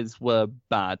matches were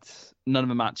bad, none of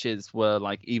the matches were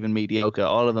even mediocre.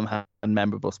 All of them had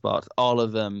memorable spots. All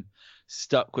of them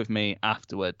stuck with me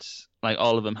afterwards.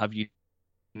 All of them have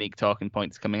unique talking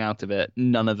points coming out of it.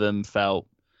 None of them felt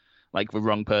like the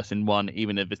wrong person won,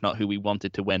 even if it's not who we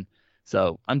wanted to win.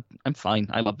 So I'm fine.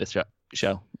 I love this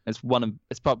show.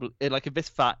 It's probably if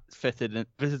this fitted in,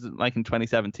 this is in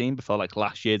 2017 before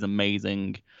last year's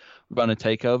amazing run of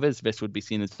takeovers, this would be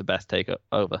seen as the best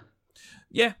takeover.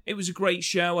 Yeah, it was a great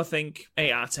show. I think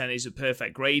 8 out of 10 is a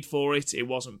perfect grade for it. It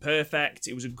wasn't perfect.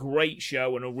 It was a great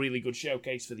show and a really good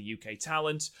showcase for the UK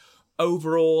talent.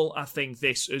 Overall, I think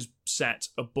this has set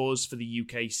a buzz for the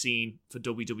UK scene for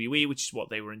WWE, which is what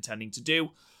they were intending to do.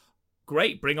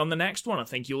 Great, bring on the next one. I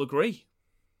think you'll agree.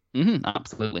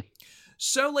 Absolutely.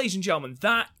 So, ladies and gentlemen,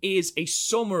 that is a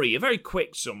summary, a very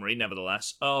quick summary,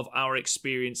 nevertheless, of our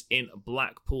experience in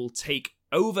Blackpool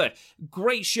Takeover.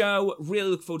 Great show.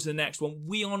 Really look forward to the next one.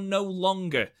 We are no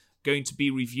longer going to be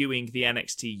reviewing the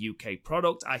NXT UK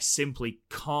product. I simply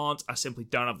can't. I simply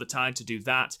don't have the time to do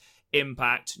that.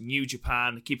 Impact, New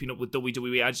Japan, keeping up with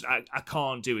WWE, I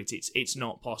can't do it. It's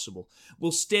not possible.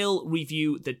 We'll still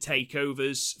review the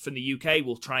takeovers from the UK.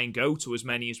 We'll try and go to as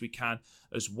many as we can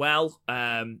as well.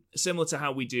 Similar to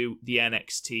how we do the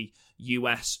NXT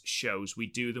US shows. We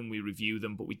do them, we review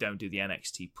them, but we don't do the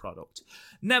NXT product.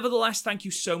 Nevertheless, thank you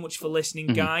so much for listening,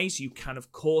 guys. You can,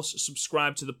 of course,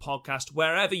 subscribe to the podcast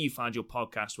wherever you find your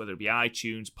podcast, whether it be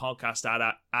iTunes, Podcast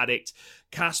Addict,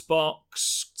 Castbox,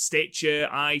 Stitcher,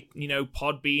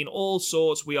 Podbean, all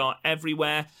sorts. We are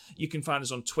everywhere. You can find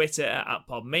us on Twitter at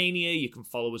Podmania. You can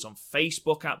follow us on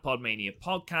Facebook at Podmania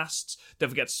Podcasts. Don't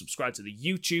forget to subscribe to the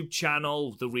YouTube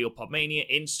channel, The Real Podmania,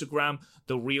 Instagram,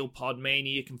 The Real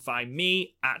Podmania. You can find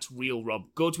me at Real Rob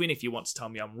Goodwin. If you want to tell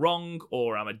me I'm wrong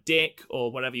or I'm a dick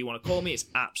or whatever you want to call me, it's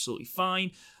absolutely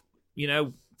fine.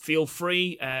 Feel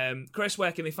free. Chris,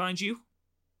 where can they find you?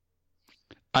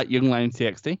 At Young Lion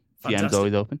TXT. DM's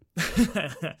always open.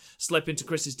 Slip into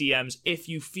Chris's DMs if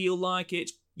you feel like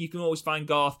it. You can always find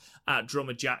Garth at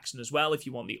Drummer Jackson as well if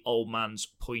you want the old man's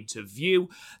point of view.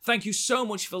 Thank you so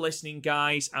much for listening,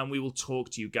 guys, and we will talk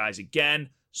to you guys again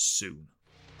soon.